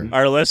remember.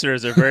 our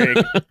listeners are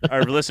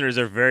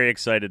very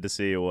excited to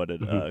see what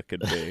it could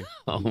be.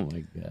 Oh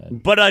my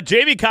God. But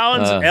Jamie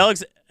Collins,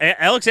 Alex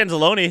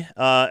Anzalone,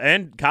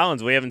 and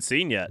Collins we haven't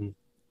seen yet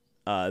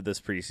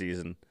this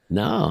preseason.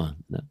 No.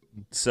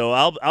 So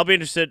I'll be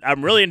interested.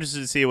 I'm really interested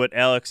to see what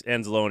Alex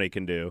Anzalone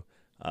can do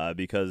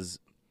because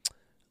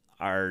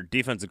our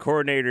defensive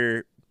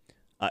coordinator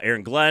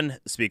Aaron Glenn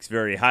speaks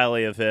very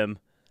highly of him.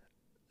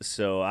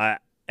 So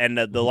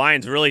the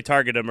Lions really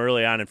target him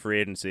early on in free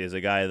agency as a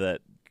guy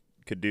that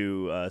could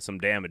do some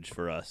damage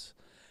for us.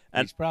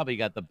 And He's probably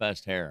got the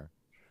best hair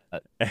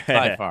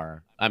by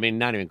far. I mean,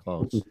 not even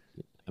close.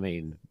 I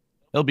mean,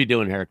 he'll be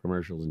doing hair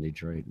commercials in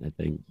Detroit, I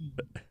think.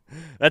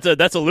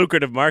 That's a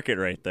lucrative market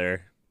right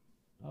there.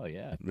 Oh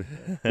yeah.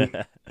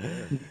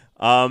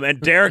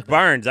 And Derek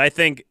Barnes, I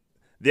think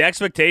the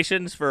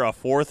expectations for a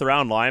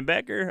fourth-round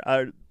linebacker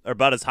are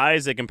about as high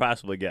as they can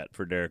possibly get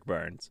for Derek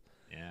Barnes.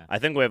 Yeah. I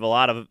think we have a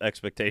lot of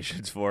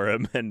expectations for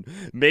him, and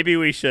maybe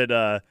we should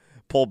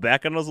pull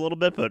back on those a little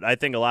bit, but I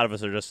think a lot of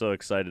us are just so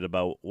excited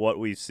about what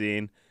we've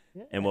seen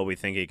and what we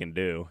think he can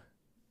do.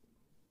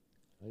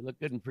 He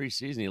looked good in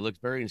preseason. He looked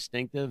very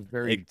instinctive,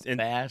 very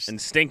fast.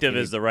 Instinctive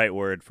is the right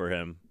word for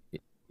him.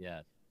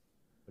 Yeah.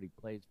 But he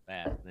plays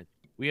fast.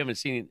 We haven't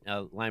seen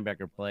a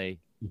linebacker play.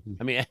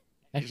 I mean,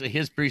 actually,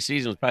 his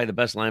preseason was probably the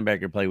best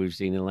linebacker play we've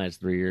seen in the last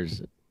 3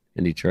 years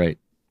in Detroit.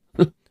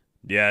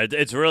 Yeah,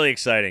 it's really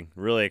exciting.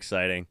 Really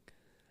exciting.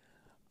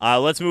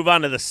 Let's move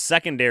on to the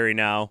secondary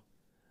now.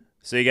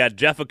 So you got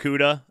Jeff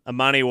Okudah,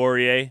 Amani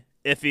Warrior,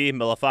 Ife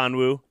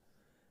Melifonwu,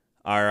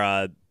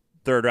 our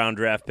third-round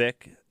draft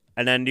pick.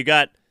 And then you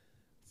got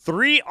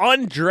 3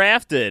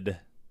 undrafted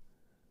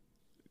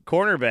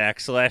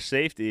cornerbacks /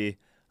 safety.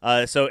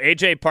 So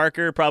A.J.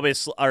 Parker, probably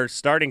our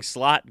starting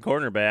slot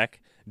cornerback,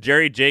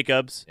 Jerry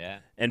Jacobs,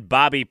 and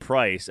Bobby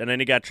Price. And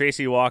then you got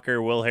Tracy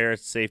Walker, Will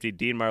Harris, safety,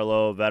 Dean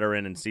Marlowe,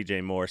 veteran, and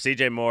C.J. Moore.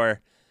 C.J.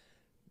 Moore,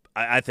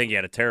 I think he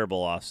had a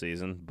terrible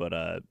offseason,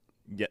 but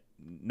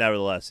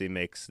nevertheless, he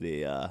makes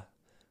the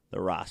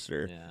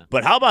roster. Yeah.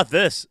 But how about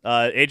this?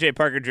 A.J.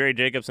 Parker, Jerry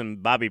Jacobs,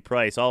 and Bobby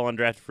Price, all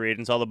undrafted free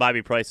agents, although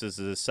Bobby Price is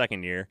his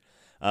second year.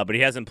 But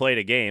he hasn't played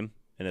a game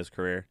in his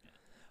career.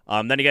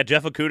 Then you got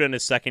Jeff Okudah in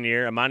his second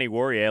year, Amani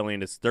Warrior only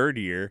in his third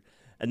year.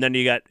 And then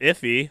you got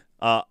Ife,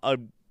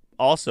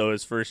 also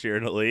his first year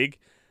in the league.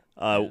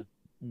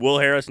 Will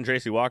Harris and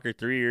Tracy Walker,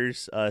 3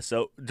 years.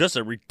 So just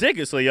a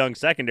ridiculously young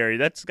secondary.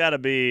 That's got to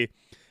be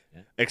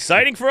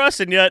exciting for us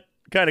and yet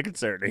kind of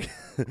concerning.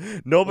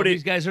 Nobody.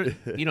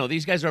 Well,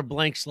 these guys are a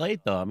blank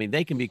slate, though. I mean,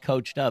 they can be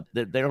coached up.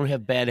 They don't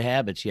have bad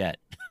habits yet.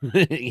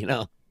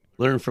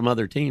 Learn from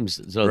other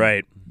teams. So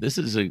right. This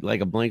is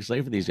like a blank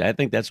slate for these guys. I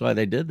think that's why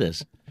they did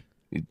this.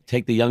 You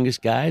take the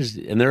youngest guys,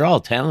 and they're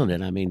all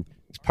talented. I mean,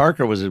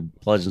 Parker was a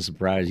pleasant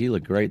surprise. He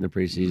looked great in the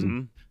preseason. Mm-hmm.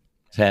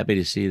 I was happy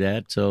to see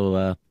that.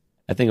 So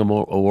I think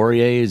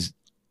Warrior is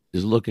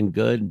looking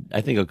good.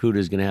 I think Okudah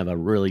is going to have a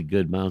really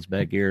good bounce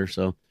back year.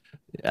 So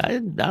I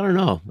don't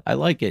know. I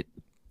like it.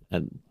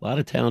 A lot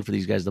of talent for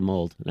these guys to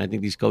mold, and I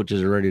think these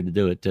coaches are ready to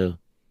do it too.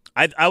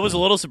 I was a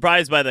little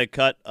surprised by the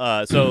cut.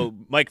 So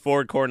Mike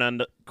Ford,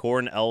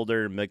 Corn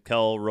Elder,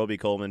 Mikel Roby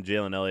Coleman,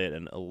 Jalen Elliott,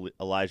 and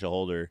Elijah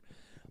Holder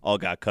all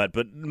got cut.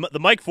 But the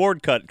Mike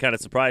Ford cut kind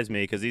of surprised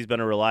me because he's been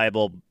a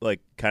reliable,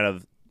 kind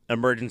of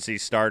emergency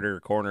starter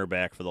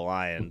cornerback for the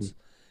Lions.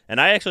 And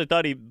I actually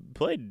thought he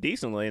played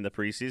decently in the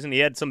preseason. He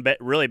had some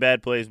really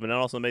bad plays, but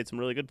also made some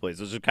really good plays.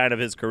 This is kind of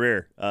his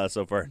career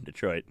so far in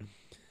Detroit.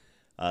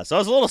 So I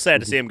was a little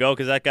sad to see him go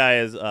because that guy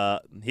is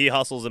he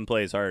hustles and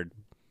plays hard.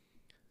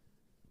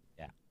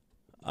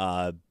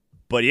 Yeah.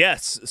 But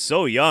yes,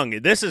 so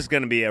young. This is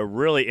going to be a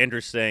really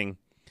interesting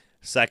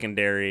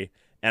secondary,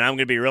 and I'm going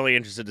to be really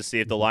interested to see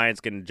if the Lions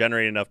can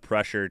generate enough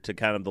pressure to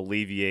kind of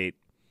alleviate,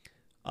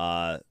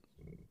 the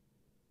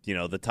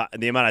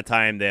amount of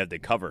time they have to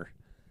cover,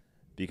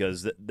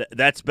 because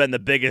that's been the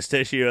biggest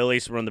issue, at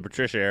least from the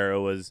Patricia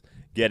era, was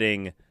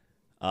getting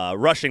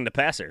rushing the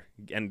passer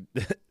and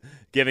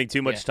giving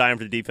too much time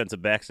for the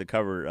defensive backs to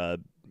cover.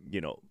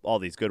 All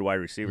these good wide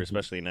receivers,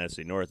 especially in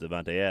NFC North,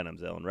 Devontae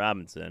Adams, Allen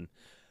Robinson,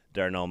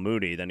 Darnell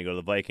Mooney. Then you go to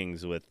the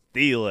Vikings with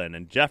Thielen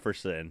and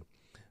Jefferson.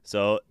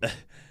 So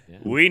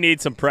we need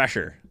some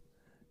pressure,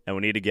 and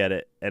we need to get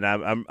it. And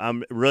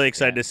I'm really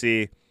excited to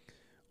see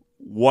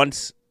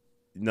once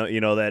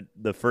that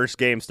the first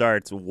game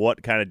starts,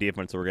 what kind of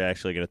defense we're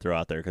actually going to throw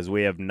out there, because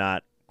we have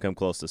not come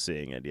close to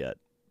seeing it yet,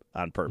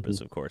 on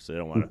purpose, of course. They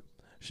don't want to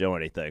show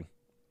anything.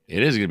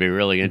 It is going to be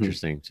really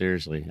interesting.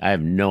 Seriously, I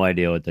have no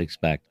idea what to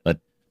expect, but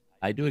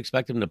I do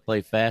expect them to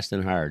play fast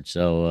and hard.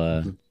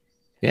 So,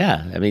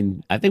 I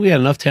mean, I think we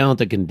have enough talent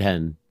to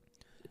contend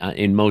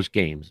in most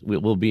games.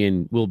 We'll be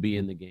in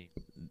the game.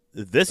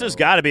 This has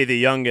got to be the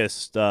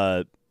youngest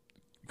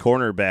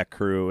cornerback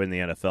crew in the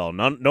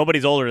NFL.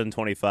 Nobody's older than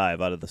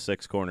 25 out of the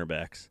 6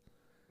 cornerbacks.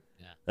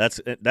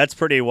 Yeah, that's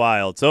pretty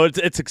wild. So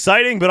it's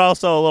exciting, but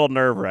also a little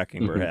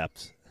nerve-wracking,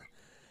 perhaps.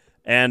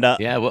 And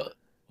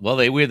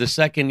we're the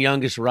second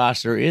youngest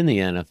roster in the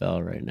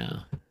NFL right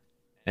now,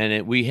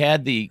 and we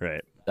had the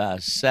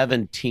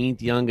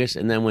 17th youngest,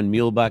 and then when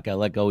Muehlbach got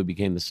let go, we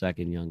became the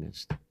second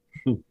youngest.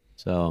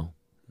 So,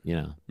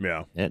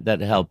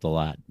 that helped a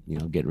lot,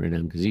 getting rid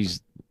of him, because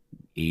he's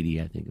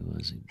 80, I think it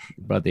was. He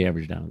brought the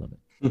average down a little bit.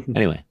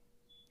 Anyway.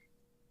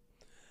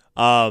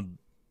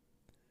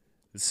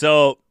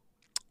 So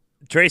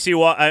Tracy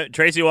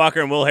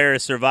Walker and Will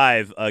Harris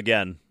survive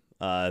again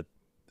the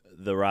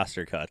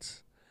roster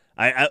cuts.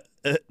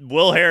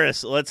 Will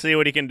Harris, let's see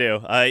what he can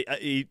do.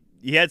 He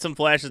had some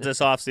flashes this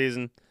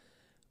offseason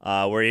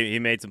where he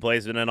made some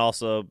plays, and then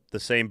also the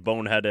same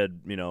boneheaded,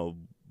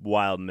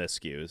 wild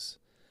miscues.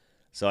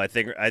 So I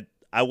think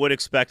I would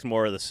expect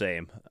more of the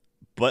same.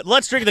 But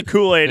let's drink the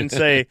Kool-Aid and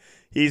say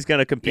he's going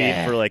to compete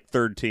for like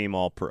third team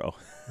All-Pro.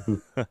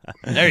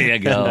 There you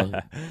go.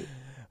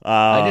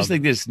 I just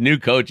think this new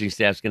coaching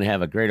staff's going to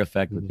have a great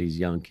effect with these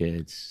young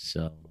kids.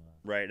 So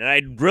right, and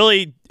I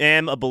really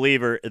am a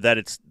believer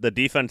that the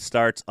defense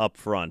starts up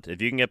front.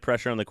 If you can get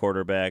pressure on the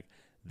quarterback,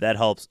 that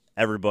helps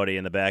everybody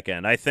in the back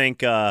end. I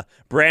think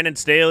Brandon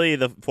Staley,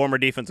 the former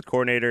defensive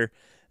coordinator,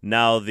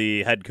 now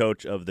the head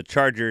coach of the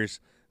Chargers,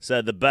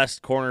 said the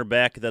best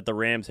cornerback that the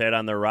Rams had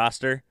on their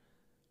roster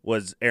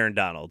was Aaron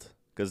Donald,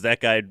 because that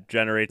guy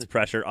generates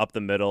pressure up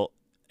the middle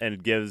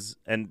and gives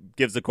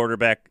the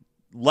quarterback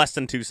less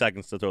than 2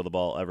 seconds to throw the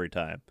ball every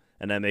time,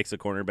 and that makes the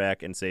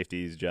cornerback and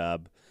safety's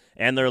job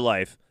and their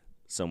life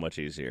so much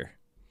easier.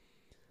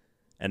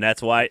 And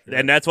that's why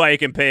you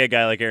can pay a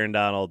guy like Aaron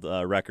Donald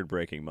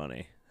record-breaking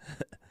money.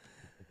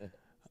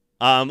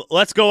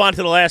 Let's go on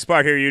to the last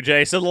part here,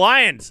 UJ. So the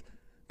Lions,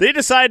 they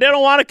decide they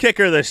don't want a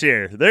kicker this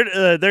year.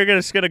 They're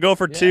just going to go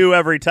for 2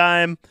 every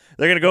time.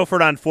 They're going to go for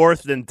it on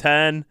 4th and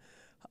 10.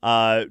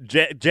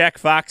 Jack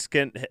Fox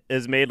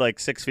has made like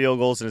 6 field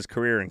goals in his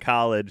career in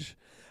college.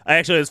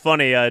 Actually, it's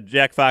funny.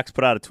 Jack Fox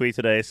put out a tweet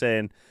today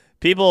saying,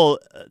 people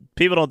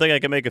don't think I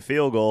can make a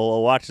field goal.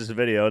 I'll watch this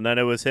video. And then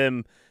it was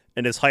him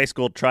in his high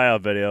school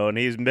tryout video, and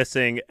he's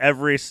missing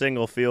every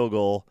single field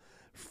goal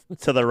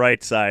to the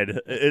right side.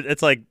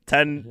 It's like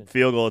 10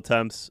 field goal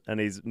attempts, and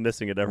he's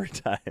missing it every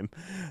time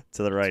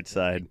to the right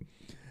side.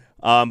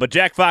 But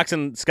Jack Fox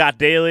and Scott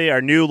Daly,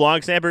 our new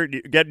long snapper,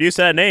 get used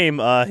to that name.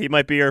 He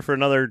might be here for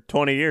another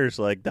 20 years,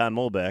 like Don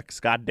Molbeck.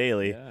 Scott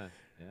Daly. Yeah.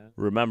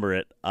 Remember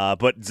it.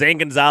 But Zane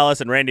Gonzalez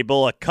and Randy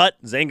Bullock cut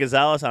Zane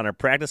Gonzalez on our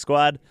practice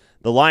squad.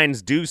 The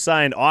Lions do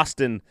sign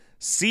Austin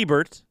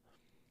Siebert.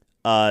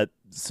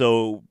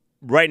 So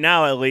right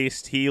now, at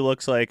least, he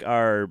looks like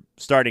our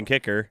starting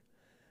kicker.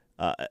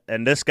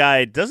 And this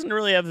guy doesn't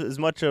really have as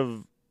much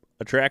of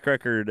a track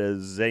record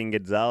as Zane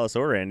Gonzalez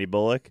or Randy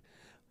Bullock.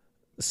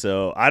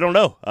 So I don't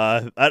know.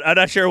 I'm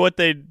not sure what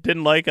they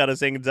didn't like out of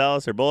Zane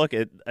Gonzalez or Bullock.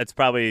 It's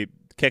probably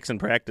kicks in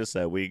practice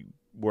that we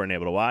weren't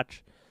able to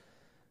watch.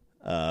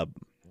 But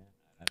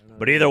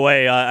either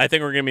way, I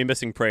think we're going to be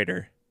missing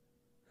Prater,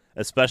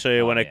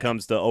 especially when it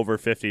comes to over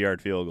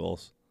 50-yard field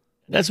goals.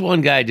 That's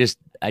one guy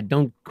I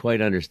don't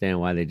quite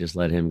understand why they just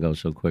let him go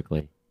so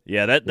quickly.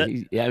 Yeah, I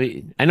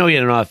mean, I know he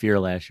had an off year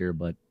last year,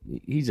 but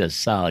he's a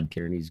solid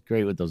kicker, and he's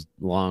great with those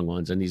long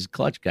ones, and he's a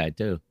clutch guy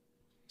too.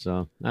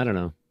 So I don't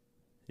know.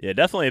 Yeah,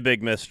 definitely a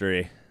big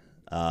mystery.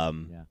 But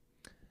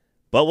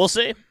we'll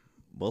see.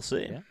 We'll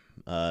see.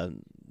 Yeah.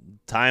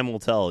 Time will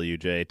tell,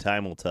 UJ.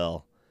 Time will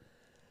tell.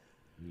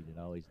 It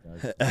always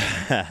does.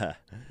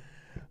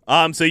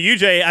 So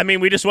UJ, I mean,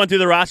 we just went through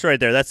the roster right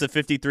there. That's the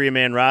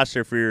 53-man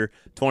roster for your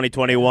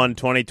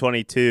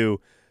 2021-2022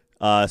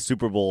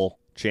 Super Bowl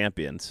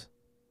champions.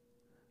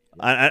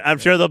 I'm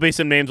sure there'll be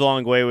some names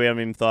along the way we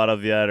haven't even thought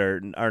of yet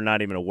or are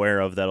not even aware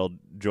of that'll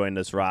join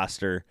this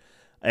roster,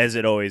 as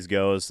it always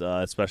goes,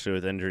 especially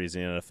with injuries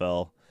in the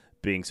NFL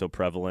being so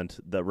prevalent.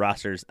 The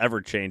roster's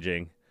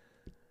ever-changing.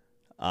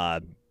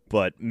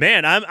 But,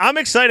 man, I'm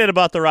excited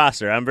about the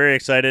roster. I'm very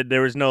excited.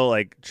 There was no,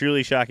 like,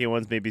 truly shocking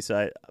ones maybe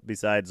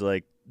besides,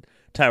 like,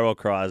 Tyrell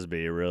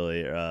Crosby,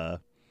 really.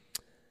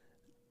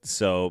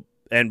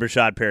 And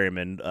Brashad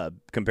Perryman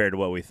compared to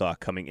what we thought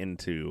coming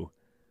into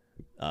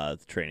the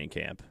training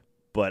camp.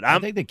 But I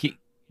think the key,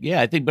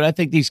 I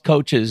think these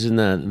coaches and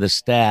the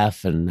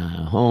staff and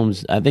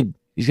Holmes, I think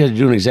these guys are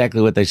doing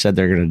exactly what they said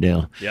they're going to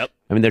do. Yep.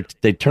 I mean,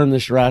 they turned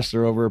this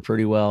roster over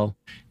pretty well,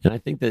 and I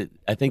think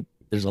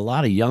there's a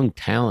lot of young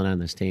talent on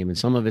this team, and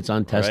some of it's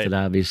untested.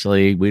 Right.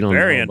 Obviously, we don't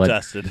very know,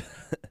 untested.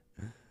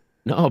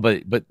 No,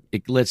 but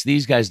it lets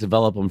these guys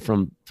develop them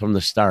from the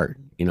start.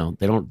 You know,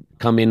 they don't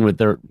come in with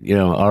their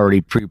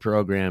already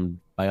pre-programmed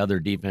by other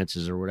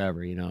defenses or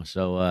whatever.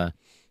 So I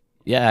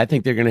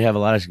think they're going to have a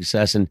lot of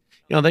success, and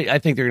I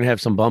think they're going to have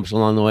some bumps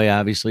along the way,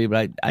 obviously.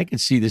 But I could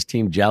see this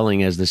team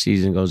gelling as the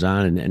season goes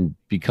on and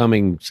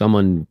becoming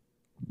someone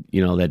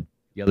that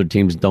the other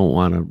teams don't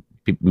want to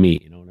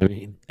meet. You know what I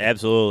mean?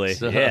 Absolutely.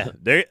 So, yeah,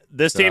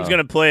 this team's going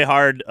to play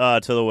hard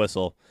to the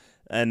whistle,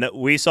 and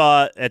we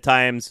saw at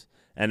times.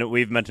 And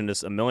we've mentioned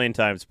this a million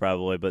times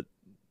probably, but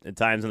at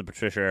times in the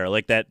Patricia era,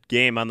 like that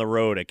game on the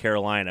road at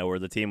Carolina where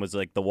the team was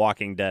like the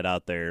Walking Dead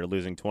out there,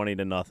 losing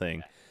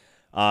 20-0.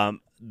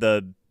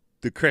 The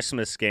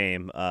Christmas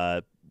game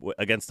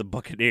against the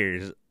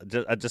Buccaneers,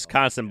 just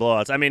constant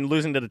blowouts. I mean,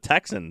 losing to the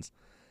Texans,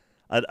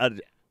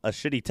 a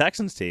shitty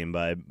Texans team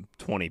by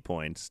 20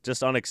 points,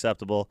 just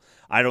unacceptable.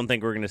 I don't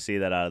think we're going to see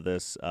that out of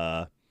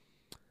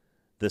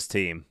this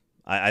team.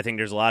 I think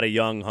there's a lot of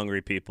young,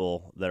 hungry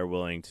people that are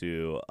willing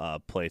to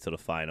play to the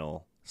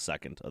final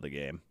second of the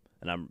game,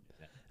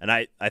 and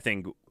I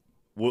think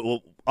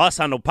us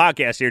on the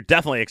podcast here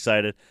definitely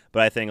excited,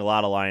 but I think a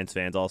lot of Lions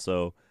fans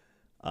also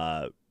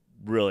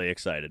really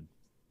excited.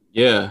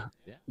 Yeah.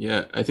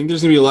 I think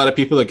there's gonna be a lot of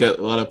people that get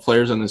a lot of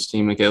players on this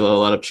team that get a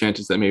lot of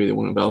chances that maybe they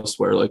wouldn't have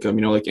elsewhere. Like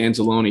like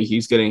Anzalone,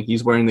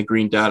 he's wearing the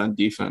green dot on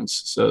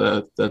defense,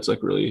 so that's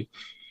like really.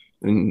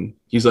 And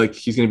he's going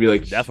to be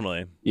like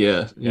definitely,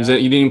 yeah. He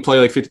didn't even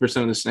play like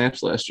 50% of the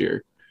snaps last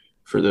year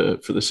for the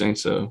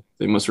Saints, so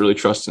they must really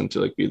trust him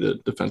to like be the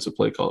defensive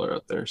play caller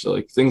out there. So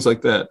like things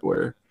like that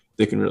where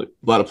they can a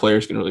lot of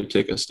players can really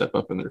take a step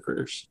up in their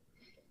careers.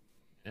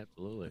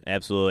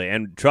 Absolutely,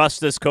 and trust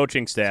this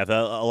coaching staff. A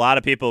lot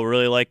of people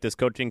really like this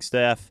coaching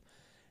staff.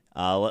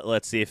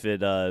 Let's see if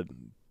it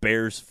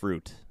bears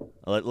fruit.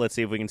 Let's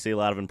see if we can see a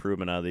lot of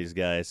improvement out of these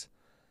guys.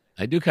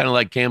 I do kind of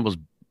like Campbell's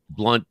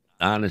blunt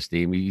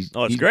honesty. I mean,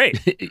 it's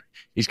great.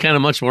 He's kind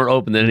of much more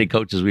open than any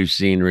coaches we've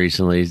seen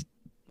recently.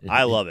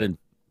 I love it.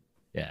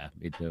 Yeah,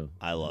 me too.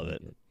 I love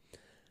it.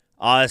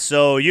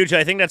 So, Yuji,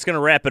 I think that's going to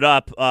wrap it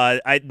up.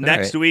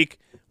 Next week,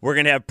 we're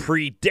going to have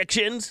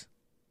predictions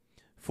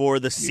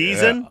for the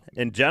season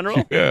in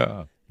general.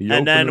 Yeah.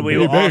 And then we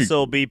will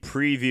also be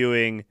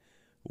previewing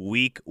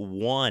week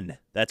 1.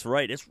 That's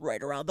right. It's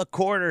right around the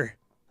corner.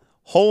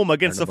 Home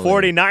against the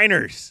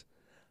 49ers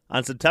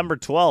on September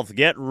 12th.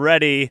 Get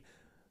ready,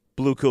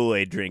 Blue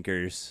Kool-Aid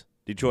drinkers,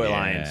 Detroit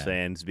Lions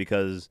fans,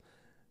 because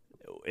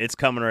it's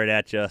coming right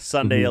at you.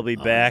 Sunday you'll be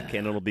back,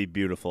 and it'll be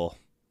beautiful.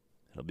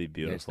 It'll be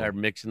beautiful. Start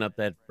mixing up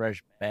that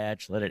fresh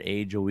batch. Let it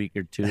age a week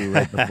or two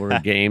right before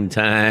game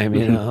time.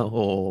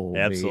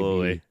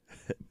 Absolutely.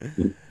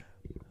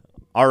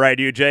 All right,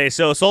 UJ.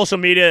 So social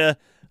media,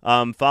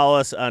 follow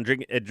us on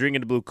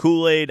Drinking the Blue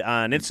Kool-Aid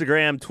on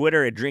Instagram,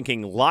 Twitter at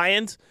Drinking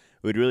Lions.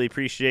 We'd really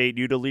appreciate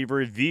you to leave a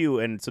review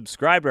and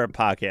subscribe to our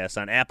podcast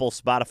on Apple,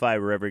 Spotify,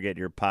 wherever you get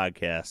your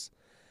podcasts.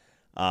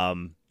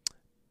 But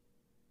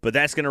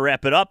that's going to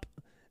wrap it up.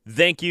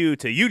 Thank you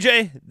to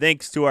UJ.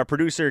 Thanks to our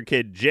producer,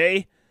 Kid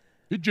J.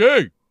 Kid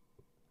J.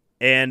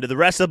 And the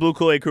rest of the Blue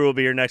Kool-Aid crew will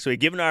be here next week,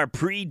 giving our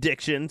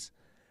predictions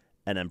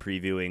and then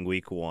previewing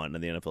week 1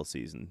 of the NFL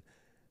season.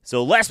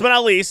 So last but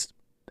not least,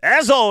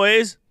 as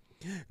always,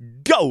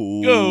 go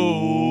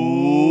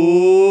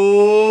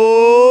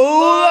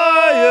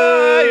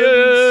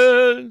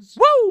Lions!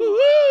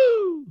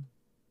 Woo!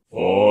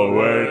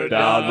 Forward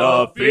down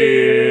the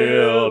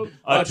field,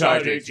 a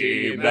charging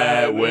team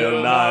that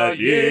will not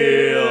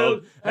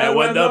yield. And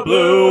when the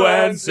blue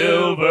and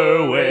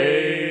silver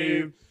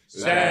wave,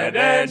 stand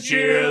and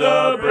cheer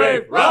the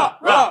brave. Rock,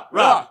 rock,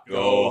 rock.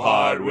 Go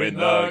hard, win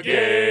the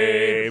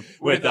game.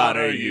 With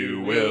honor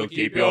you will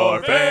keep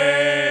your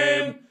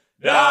fame.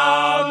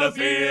 Down the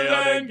field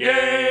and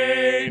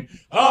gain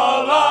a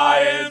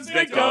Lions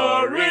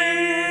victory.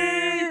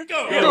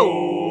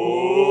 Go!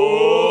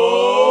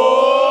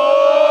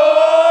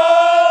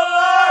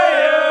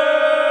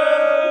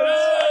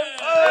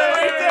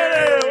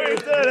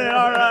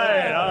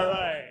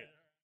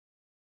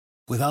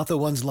 Without the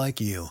ones like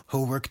you,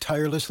 who work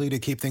tirelessly to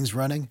keep things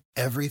running,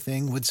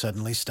 everything would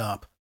suddenly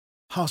stop.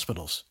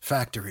 Hospitals,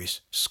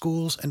 factories,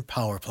 schools, and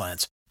power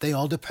plants, they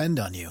all depend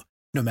on you.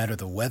 No matter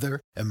the weather,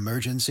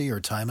 emergency,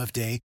 or time of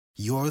day,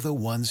 you're the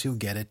ones who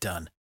get it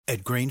done.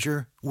 At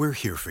Grainger, we're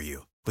here for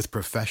you with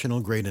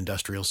professional-grade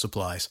industrial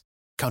supplies.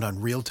 Count on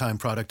real-time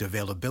product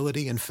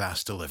availability and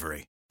fast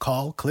delivery.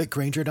 Call, click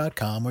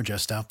Grainger.com, or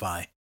just stop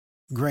by.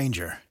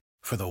 Grainger,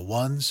 for the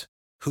ones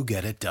who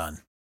get it done.